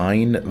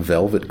fine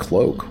velvet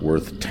cloak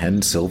worth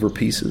 10 silver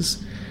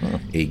pieces,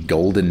 a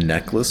golden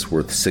necklace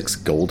worth 6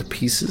 gold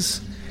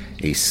pieces,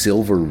 a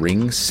silver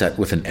ring set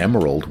with an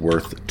emerald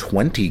worth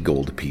 20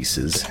 gold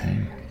pieces,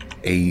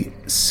 a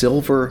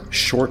silver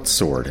short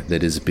sword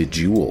that is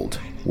bejeweled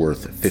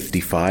worth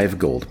 55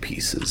 gold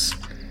pieces.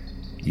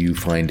 You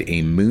find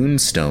a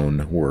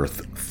moonstone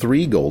worth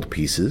 3 gold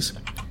pieces.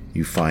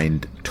 You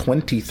find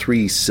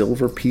 23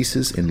 silver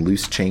pieces in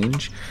loose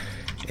change,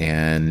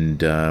 and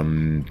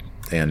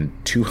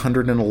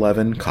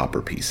 211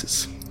 copper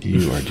pieces.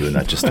 You are doing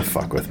that just to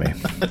fuck with me.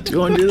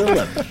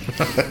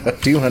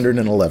 211.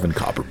 211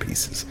 copper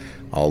pieces,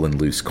 all in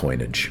loose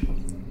coinage.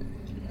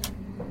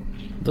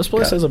 This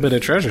place has a bit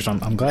of treasure, so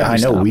I'm glad. I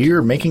know stopped.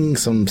 we're making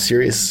some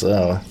serious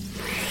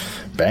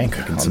bank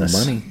on Some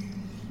this money.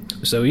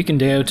 So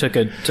Ikendeo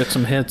took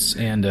some hits,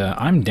 and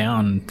I'm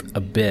down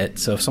a bit.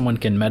 So if someone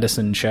can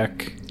medicine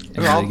check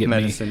and I'll get me,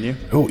 medicine you.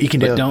 Oh, you can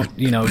but don't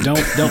hit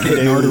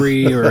an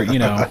artery or I'm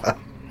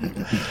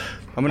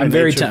gonna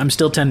I'm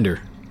still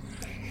tender.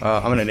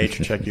 I'm gonna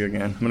nature check you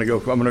again. I'm gonna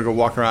go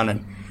walk around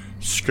and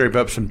scrape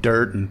up some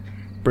dirt and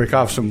break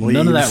off some leaves.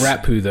 None of that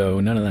rat poo though.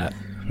 None of that.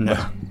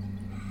 No.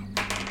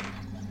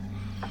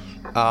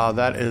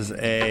 That is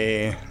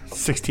a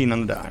 16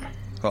 on the die.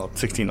 Well,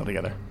 16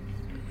 altogether.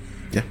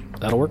 Yeah,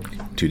 That'll work.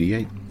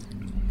 2d8.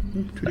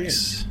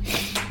 Nice.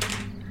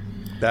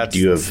 That's Do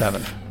you have-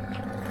 7.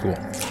 Cool.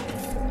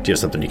 Do you have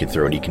something you can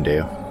throw at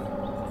Ikendeo?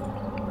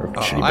 Or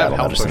should he I have battle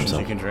health medicine potions you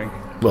himself? can drink.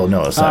 Well,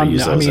 no, it's not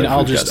use I those. mean, if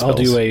I'll we've got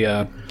do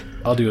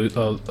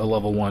spells. a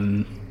level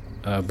 1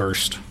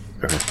 burst.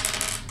 Okay.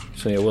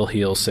 So yeah, we'll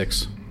heal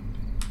 6.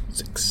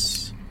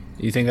 6.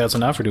 You think that's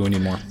enough, or do we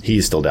need more?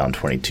 He's still down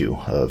 22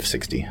 of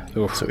 60.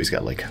 Oof. So he's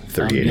got like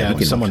 38. Yeah, hit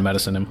points. someone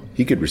medicine him.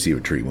 He could receive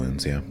a treat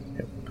wounds, yeah.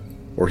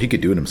 Or he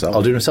could do it himself.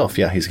 I'll do it himself.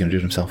 Yeah, he's going to do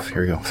it himself.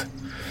 Here we go.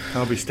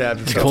 I'll be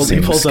stabbed. He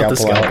Same pulls out the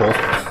scalpel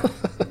scalpel.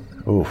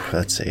 Oh,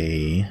 that's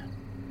a...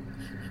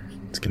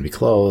 It's going to be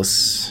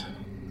close.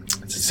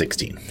 It's a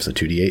 16, so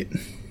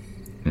 2d8.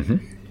 Mm-hmm.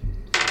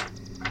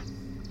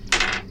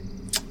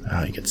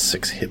 Oh, you get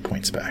 6 hit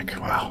points back.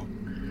 Wow.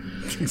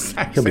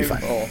 He'll be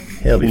fine.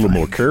 He'll A be little fine.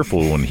 more careful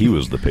when he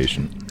was the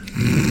patient.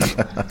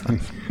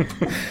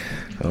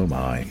 Oh,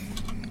 my.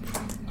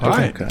 All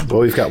right. Okay.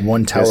 Well, we've got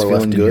one tower guys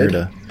left feeling in here good?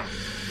 to...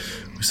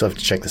 We still have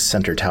to check the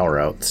center tower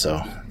out, so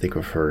I think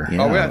we're for...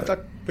 Yeah. Oh, I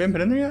thought we haven't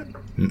been in there yet?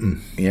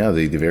 Yeah,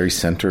 the very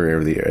center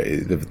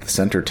area, the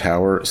center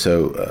tower.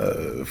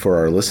 So, for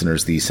our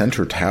listeners, the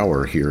center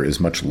tower here is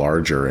much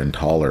larger and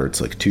taller.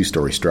 It's like a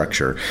 2-story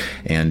structure,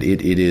 and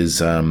it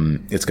is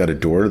it's got a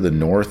door to the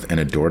north and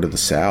a door to the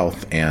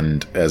south.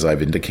 And as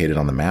I've indicated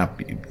on the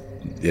map,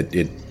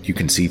 you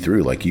can see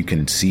through. Like, you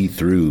can see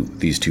through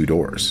these 2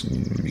 doors.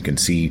 You can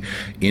see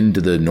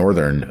into the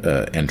northern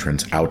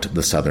entrance, out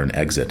the southern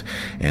exit,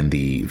 and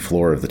the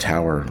floor of the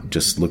tower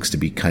just looks to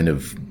be kind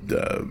of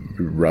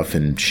rough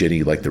and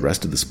shitty like the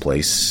rest of this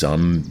place.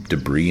 Some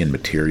debris and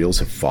materials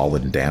have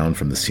fallen down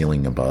from the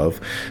ceiling above,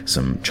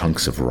 some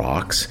chunks of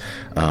rocks.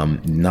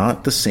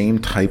 Not the same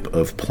type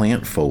of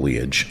plant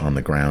foliage on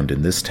the ground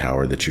in this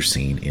tower that you're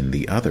seeing in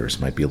the others.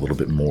 Might be a little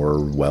bit more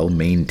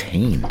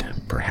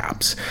well-maintained,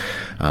 perhaps.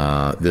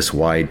 This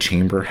wide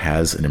chamber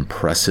has an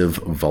impressive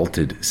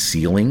vaulted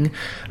ceiling.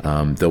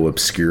 Though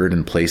obscured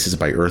in places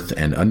by earth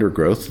and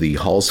undergrowth, the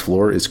hall's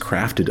floor is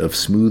crafted of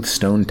smooth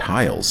stone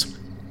tiles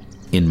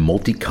in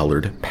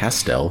multicolored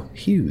pastel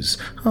hues.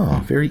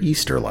 Oh, very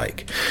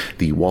Easter-like.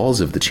 The walls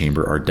of the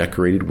chamber are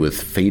decorated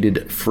with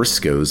faded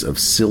frescoes of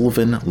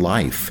sylvan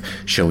life,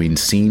 showing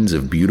scenes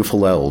of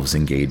beautiful elves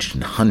engaged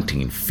in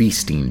hunting,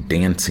 feasting,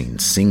 dancing,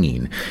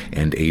 singing,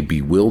 and a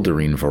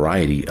bewildering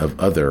variety of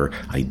other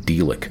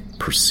idyllic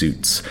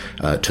pursuits.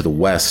 To the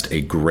west,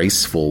 a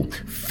graceful,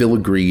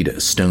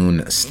 filigreed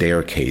stone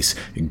staircase,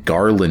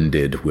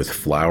 garlanded with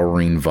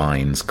flowering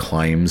vines,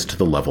 climbs to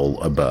the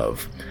level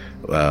above.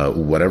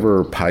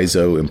 Whatever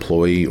Paizo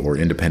employee or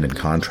independent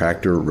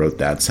contractor wrote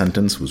that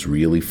sentence was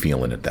really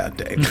feeling it that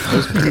day. It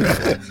was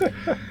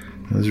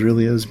beautiful.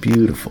 It was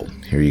beautiful.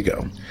 Here you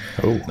go.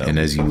 Oh, no. And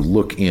as you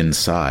look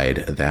inside,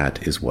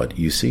 that is what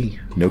you see.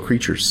 No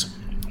creatures.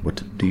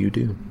 What do you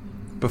do?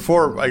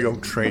 Before I go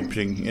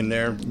traipsing in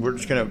there, we're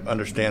just going to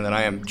understand that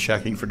I am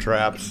checking for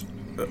traps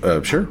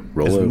Sure.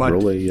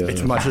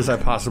 as much as I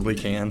possibly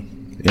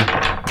can.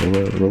 Yeah.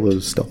 Roll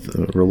a stealth.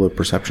 Roll a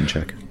perception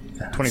check.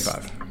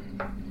 25.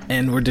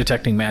 And we're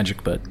detecting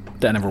magic, but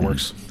that never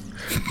works.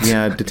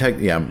 Yeah.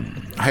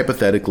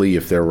 Hypothetically,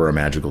 if there were a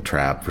magical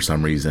trap for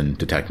some reason,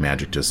 detect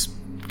magic just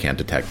can't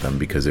detect them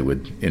because it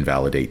would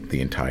invalidate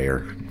the entire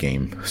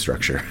game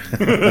structure.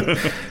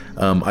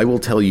 I will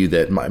tell you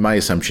that my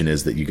assumption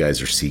is that you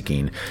guys are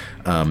seeking,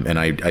 and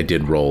I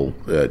did roll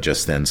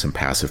just then some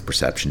passive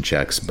perception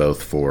checks,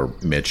 both for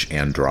Mitch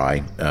and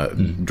Dry.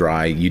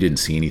 Dry, you didn't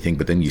see anything,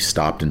 but then you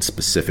stopped and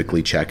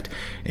specifically checked,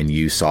 and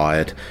you saw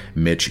it.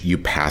 Mitch, you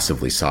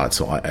passively saw it,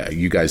 so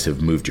you guys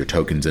have moved your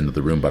tokens into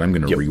the room, but I'm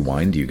going to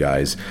rewind you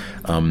guys.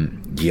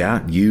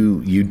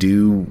 You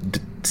do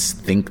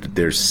think that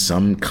there's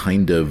some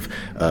kind of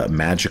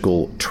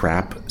magical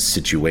trap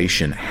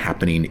situation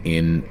happening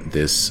in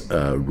this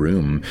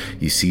room.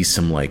 You see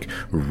some like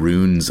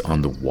runes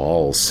on the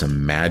walls,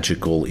 some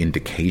magical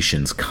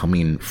indications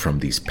coming from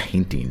these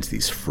paintings,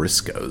 these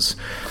frescoes.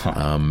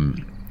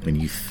 And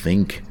you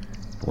think,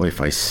 boy,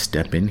 if I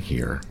step in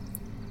here,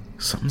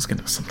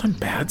 something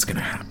bad's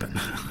gonna happen.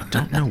 I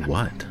don't know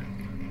what.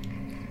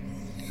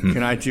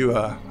 Can I do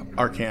a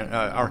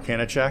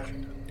Arcana check?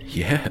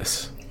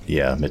 Yes.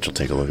 Yeah, Mitch will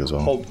take a look as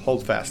well.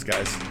 Hold fast,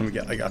 guys.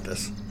 I got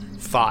this.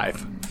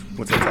 5.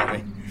 What's that tell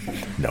me?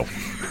 No.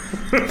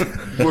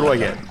 What do I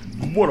get?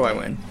 What do I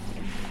win?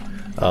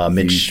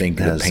 Mitch You think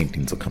the has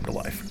paintings will come to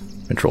life?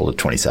 controlled a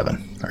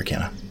 27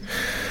 Arcana.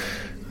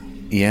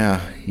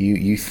 Yeah,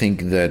 you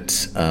think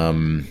that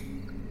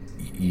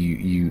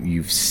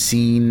you've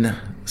seen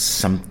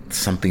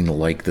something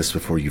like this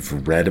before.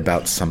 You've read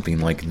about something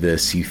like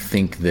this. You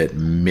think that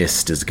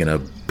mist is going to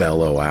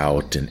bellow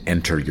out and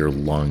enter your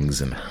lungs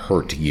and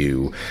hurt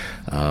you,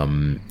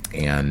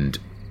 and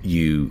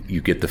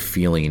you get the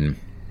feeling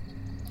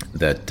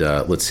that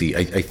let's see.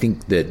 I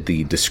think that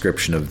the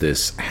description of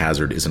this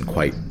hazard isn't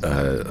quite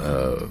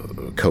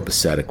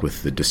copacetic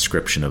with the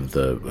description of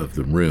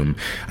the room.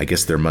 I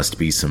guess there must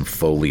be some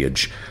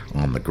foliage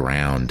on the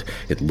ground.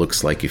 It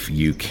looks like if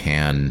you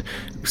can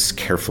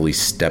carefully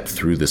step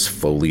through this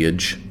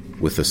foliage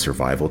with a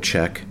survival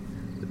check,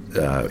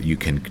 you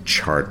can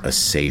chart a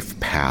safe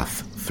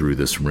path through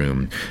this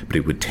room, but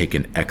it would take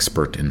an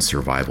expert in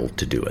survival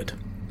to do it.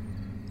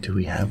 Do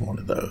we have one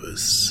of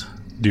those?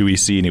 Do we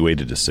see any way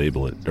to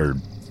disable it, or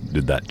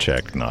did that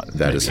check not?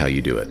 That is how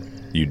you do it.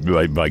 You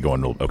by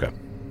going to okay.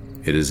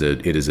 It is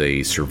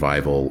a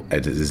survival.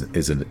 It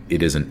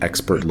is an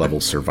expert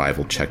level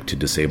survival check to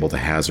disable the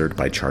hazard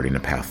by charting a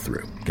path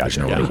through. There's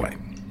no other way.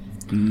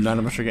 None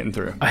of us are getting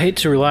through. I hate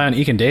to rely on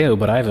Ikendeo,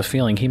 but I have a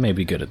feeling he may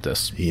be good at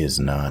this. He is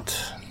not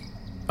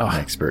an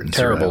expert in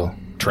Terrible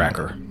survival.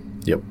 tracker.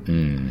 Yep.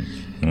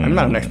 I'm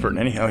not an expert in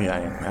any. Oh yeah, I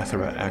am.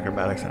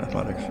 Acrobatics and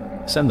athletics.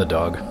 Send the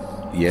dog.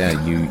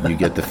 Yeah, you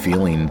get the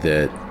feeling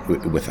that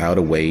without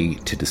a way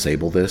to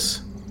disable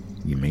this,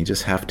 you may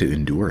just have to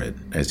endure it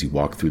as you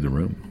walk through the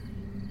room.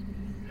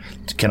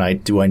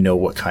 Do I know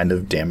what kind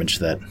of damage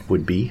that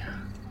would be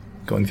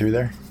going through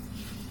there?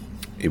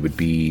 It would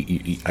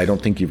be. I don't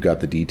think you've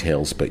got the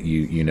details, but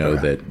you know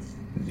that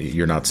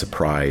you're not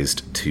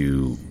surprised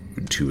to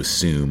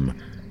assume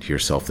to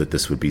yourself that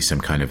this would be some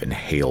kind of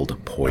inhaled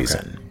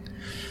poison.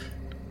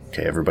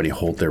 Okay, everybody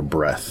hold their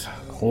breath.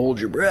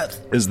 Hold your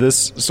breath. Is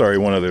this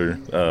one other?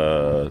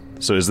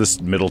 So is this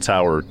middle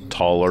tower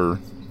taller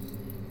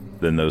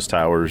than those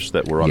towers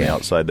that were on the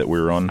outside that we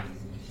were on?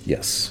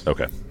 Yes.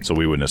 Okay, so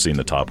we wouldn't have seen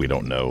the top. We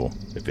don't know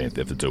if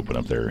it's open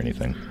up there or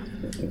anything.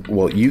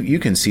 Well, you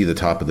can see the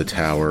top of the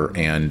tower,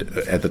 and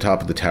at the top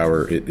of the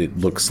tower, it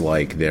looks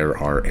like there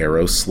are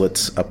arrow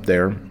slits up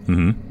there.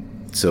 Mm-hmm.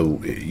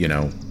 So,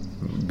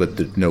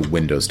 but no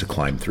windows to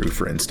climb through,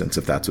 for instance,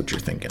 if that's what you're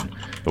thinking.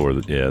 Or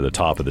the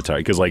top of the tower,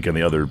 because like in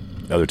the other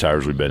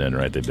towers we've been in,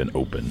 right? They've been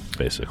open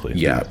basically.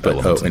 Yeah,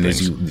 but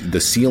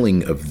the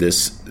ceiling of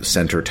this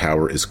center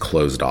tower is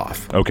closed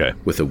off. Okay,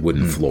 with a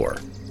wooden floor.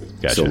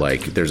 Gotcha. So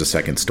like, there's a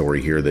second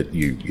story here that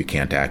you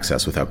can't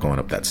access without going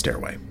up that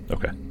stairway.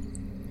 Okay.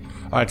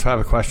 All right, so I have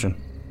a question.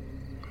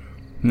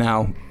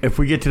 Now, if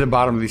we get to the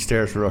bottom of these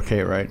stairs, we're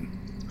okay, right?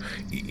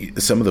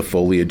 Some of the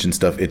foliage and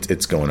stuff,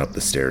 it's going up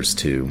the stairs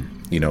too.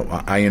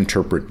 I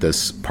interpret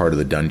this part of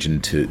the dungeon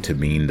to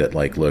mean that,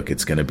 like, look,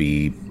 it's going to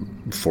be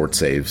fort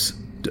saves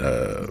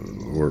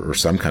or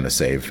some kind of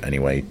save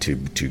anyway to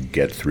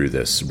get through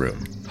this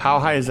room. How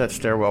high is that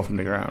stairwell from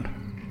the ground?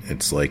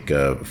 It's like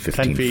a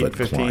 15-foot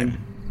 15?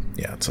 climb.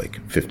 Yeah, it's like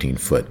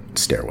 15-foot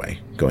stairway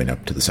going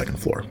up to the second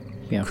floor.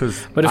 Yeah.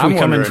 'Cause But if I'm we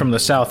come in wondering- from the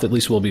south, at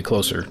least we'll be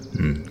closer.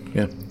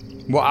 Yeah.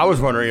 Well, I was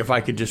wondering if I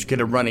could just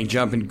get a running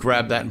jump and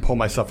grab that and pull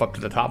myself up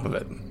to the top of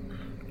it.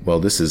 Well,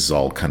 this is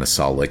all kind of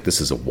solid. Like,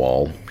 this is a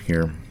wall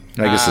here.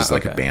 I guess it's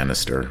like a okay.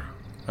 banister.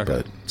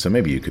 But so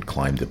maybe you could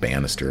climb the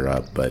banister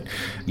up. But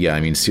yeah, I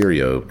mean,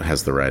 Sirio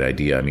has the right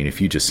idea. I mean, if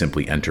you just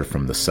simply enter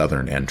from the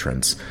southern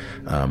entrance,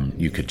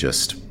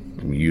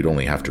 you'd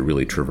only have to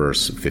really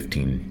traverse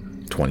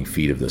 15, 20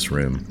 feet of this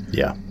room.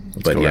 Yeah.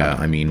 But yeah,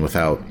 I mean,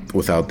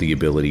 without the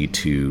ability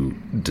to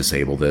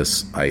disable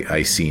this,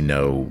 I see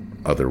no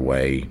other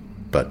way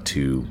but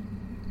to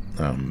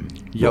roll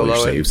your YOLO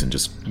it. saves and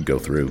just go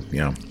through.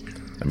 Yeah,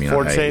 I mean,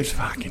 Fort saves?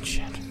 Fucking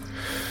shit.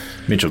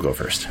 Mitch will go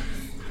first.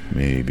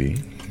 maybe.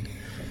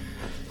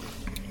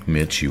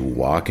 Mitch, you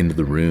walk into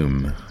the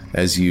room.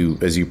 As you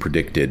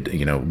predicted,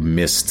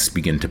 mists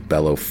begin to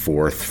bellow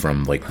forth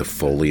from like the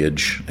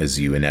foliage as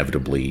you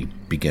inevitably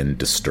begin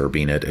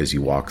disturbing it as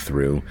you walk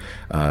through.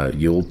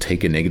 You'll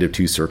take a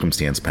 -2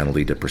 circumstance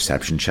penalty to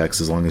perception checks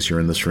as long as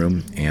you're in this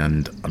room,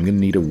 and I'm going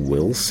to need a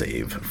will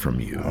save from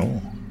you.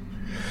 Oh,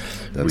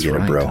 that's We get a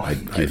right. bro. I I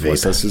vape.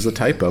 vape. This is a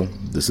typo.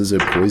 This is a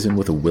poison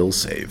with a will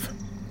save.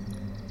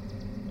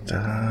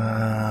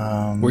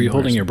 Were you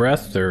holding your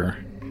breath, or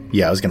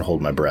Yeah, I was going to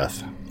hold my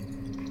breath.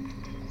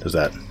 Does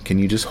that... Can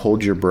you just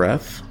hold your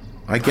breath?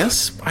 I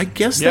guess Yeah,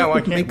 that why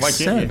would can't- make why can't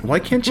sense. you? Why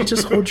can't you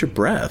just hold your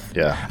breath?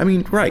 Yeah. I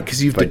mean, right,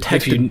 because you've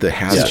detected the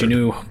hazard. you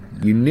knew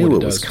You knew what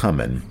it it was does.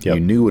 coming. Yep.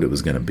 You knew what it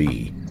was going to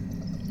be.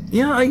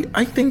 Yeah,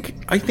 I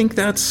think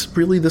that's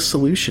really the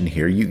solution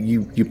here.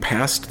 You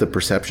passed the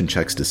perception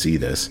checks to see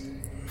this.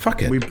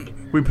 Fuck it.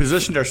 We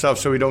positioned ourselves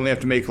so we'd only have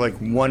to make like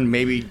one,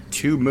 maybe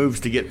two moves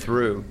to get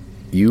through.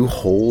 You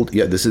hold...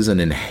 Yeah, this is an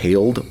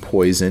inhaled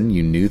poison.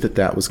 You knew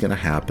that was going to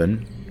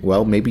happen.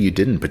 Well, maybe you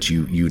didn't, but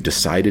you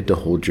decided to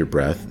hold your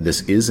breath.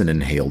 This is an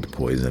inhaled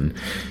poison.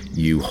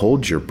 You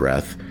hold your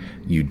breath.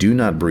 You do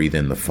not breathe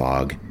in the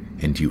fog.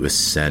 and you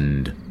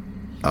ascend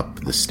up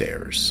the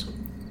stairs.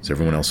 Is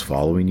everyone else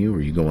following you, or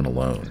are you going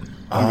alone?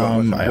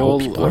 I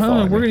hope people are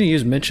following we're me. going to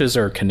use Mitch as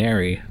our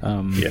canary.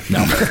 Yeah,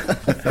 no.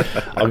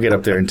 I'll get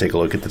up there and take a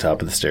look at the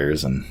top of the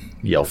stairs and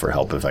yell for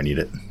help if I need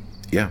it.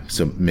 Yeah,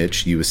 so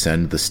Mitch, you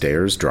ascend the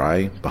stairs,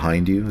 Dry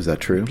behind you. Is that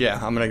true? Yeah,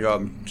 I'm going to go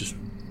up and just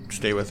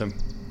stay with him.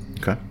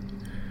 Okay.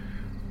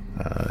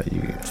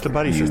 It's the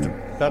buddy system.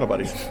 Battle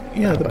buddies.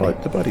 Yeah,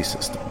 the buddy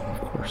system, of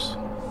course.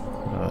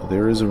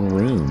 There is a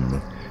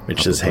room.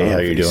 Mitch says, "Hey, how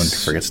you doing?"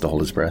 These- Forgets to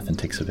hold his breath and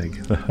takes a big.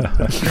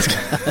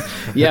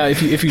 Yeah,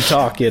 if you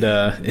talk, it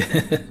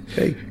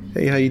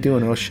Hey, how you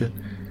doing? Oh shit.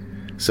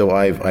 So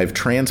I've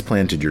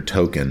transplanted your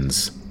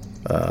tokens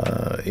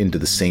into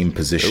the same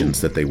positions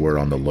that they were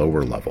on the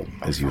lower level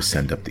as you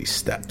ascend up these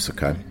steps.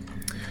 Okay.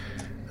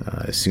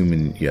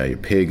 Assuming, your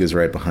pig is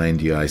right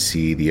behind you. I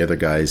see the other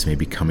guys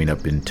maybe coming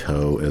up in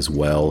tow as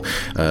well.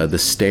 The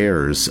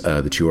stairs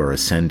that you are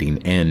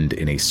ascending end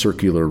in a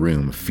circular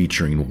room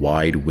featuring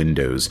wide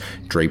windows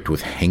draped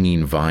with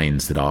hanging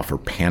vines that offer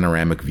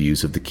panoramic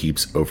views of the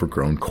keep's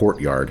overgrown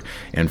courtyard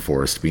and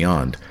forest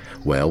beyond.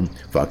 Well,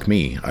 fuck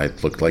me.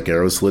 It looked like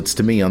arrow slits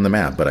to me on the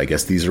map, but I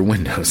guess these are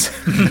windows.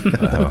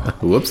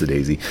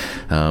 Whoops-a-daisy.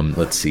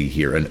 Let's see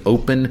here. An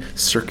open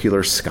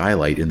circular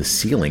skylight in the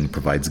ceiling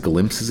provides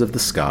glimpses of the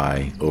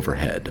sky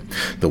overhead.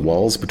 The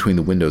walls between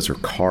the windows are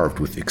carved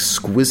with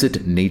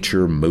exquisite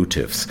nature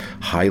motifs,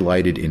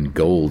 highlighted in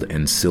gold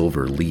and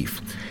silver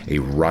leaf. A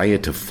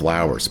riot of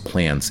flowers,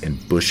 plants,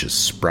 and bushes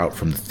sprout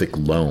from the thick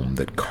loam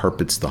that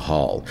carpets the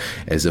hall,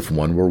 as if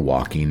one were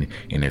walking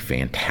in a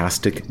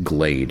fantastic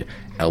glade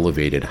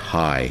elevated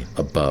high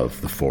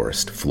above the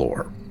forest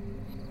floor.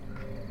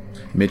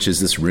 Mitch, as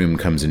this room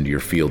comes into your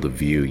field of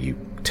view, you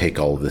take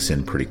all of this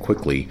in pretty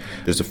quickly.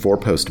 There's a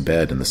 4-post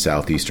bed in the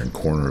southeastern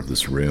corner of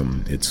this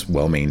room. It's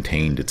well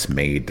maintained. It's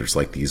made. There's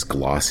like these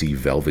glossy,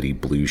 velvety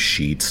blue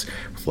sheets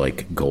with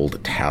like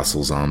gold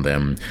tassels on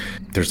them.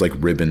 There's like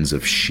ribbons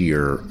of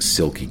sheer,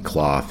 silky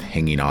cloth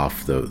hanging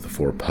off the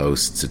 4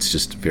 posts. It's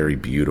just very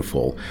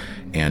beautiful.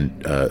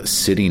 And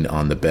sitting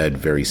on the bed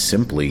very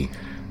simply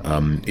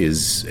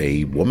is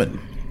a woman.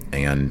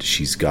 And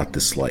she's got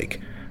this like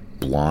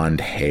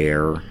blonde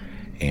hair,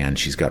 and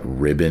she's got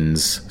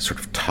ribbons sort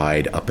of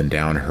tied up and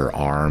down her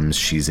arms.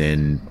 She's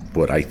in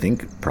what I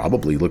think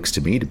probably looks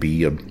to me to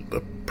be a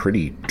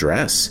pretty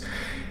dress.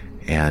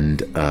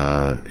 And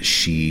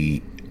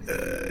she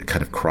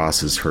kind of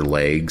crosses her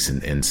legs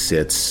and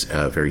sits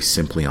very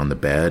simply on the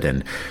bed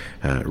and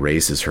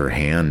raises her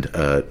hand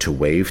to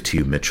wave to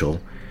you, Mitchell.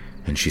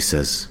 And she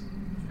says,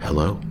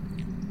 "Hello.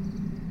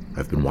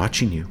 I've been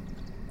watching you.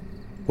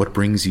 What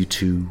brings you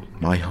to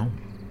my home?"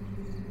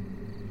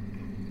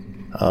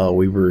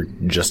 We were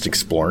just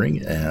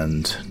exploring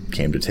and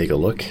came to take a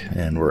look,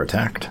 and were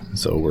attacked.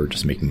 So we're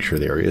just making sure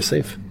the area is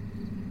safe.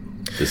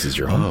 This is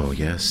your home. Oh,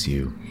 yes,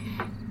 you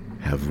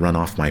have run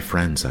off my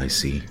friends, I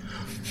see.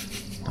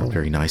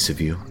 Very nice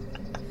of you.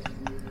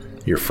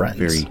 Your friends.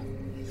 Very,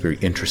 very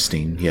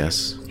interesting,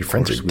 yes. Your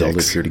friends Of course, are we all live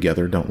dicks. here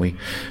together, don't we?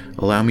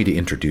 Allow me to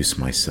introduce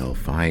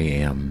myself. I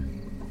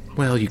am,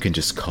 well, you can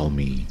just call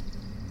me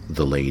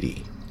the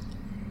lady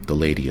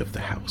of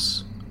the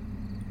house.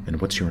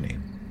 And what's your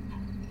name?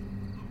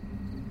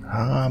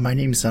 My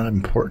name's not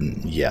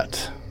important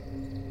yet.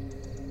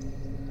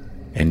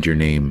 And your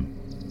name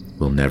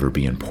will never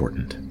be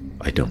important,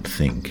 I don't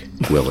think,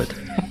 will it?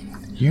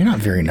 You're not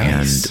very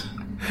nice.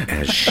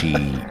 And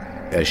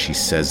as she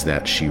says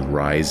that, she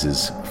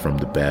rises from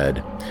the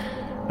bed,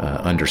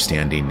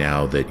 understanding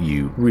now that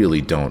you really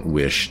don't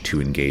wish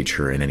to engage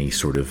her in any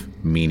sort of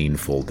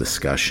meaningful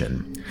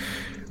discussion.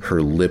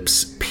 Her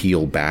lips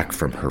peel back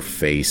from her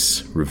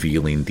face,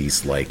 revealing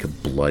these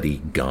like bloody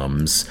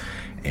gums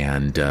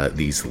and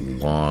these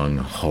long,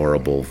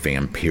 horrible,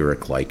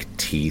 vampiric-like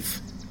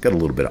teeth. Got a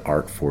little bit of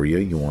art for you.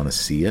 You want to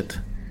see it?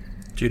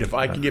 Dude, if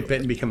I can get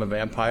bitten and become a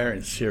vampire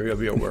and Siri will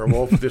be a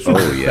werewolf, this will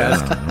be the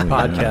best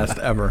podcast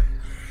ever.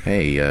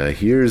 Hey,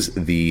 here's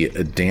the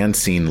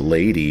dancing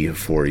lady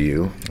for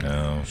you.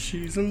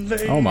 She's a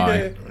lady. Oh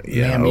my.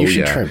 Yeah, Ma'am, you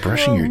should try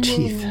brushing your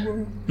teeth.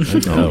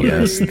 Oh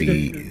yes,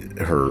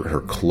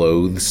 her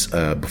clothes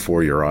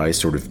before your eyes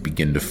sort of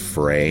begin to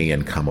fray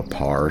and come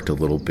apart a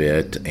little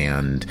bit,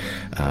 and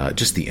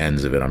just the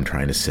ends of it, I'm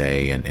trying to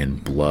say,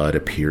 and blood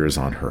appears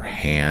on her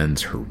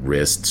hands, her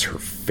wrists, her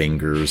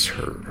fingers,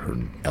 her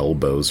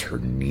elbows, her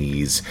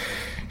knees.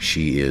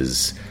 She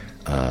is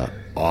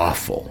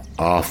awful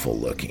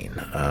looking,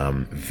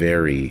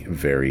 very,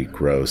 very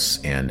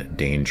gross and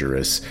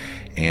dangerous.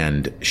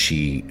 And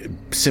she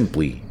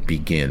simply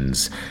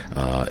begins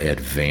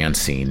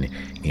advancing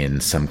in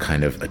some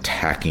kind of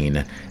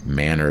attacking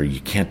manner.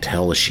 You can't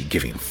tell, is she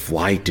giving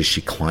flight? Is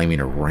she climbing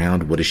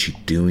around? What is she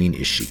doing?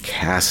 Is she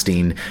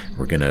casting?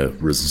 We're going to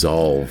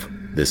resolve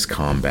this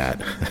combat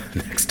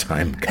next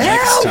time.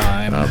 Next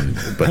time.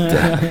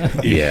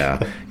 But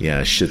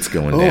yeah, shit's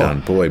going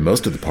down. Boy,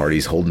 most of the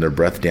party's holding their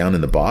breath down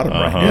in the bottom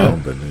right now.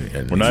 But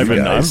and We're not you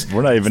even. guys,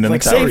 We're not even in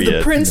Like, the tower save the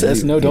yet.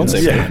 princess. No, don't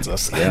say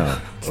princess. yeah.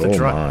 It's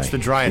My. the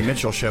Dry and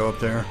Mitchell show up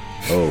there.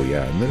 Oh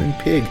yeah, and then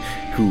Pig,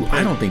 who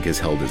I don't think has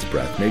held his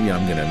breath. Maybe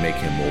I'm gonna make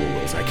him roll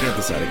wills. I can't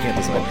decide. I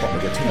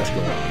got too much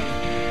going on.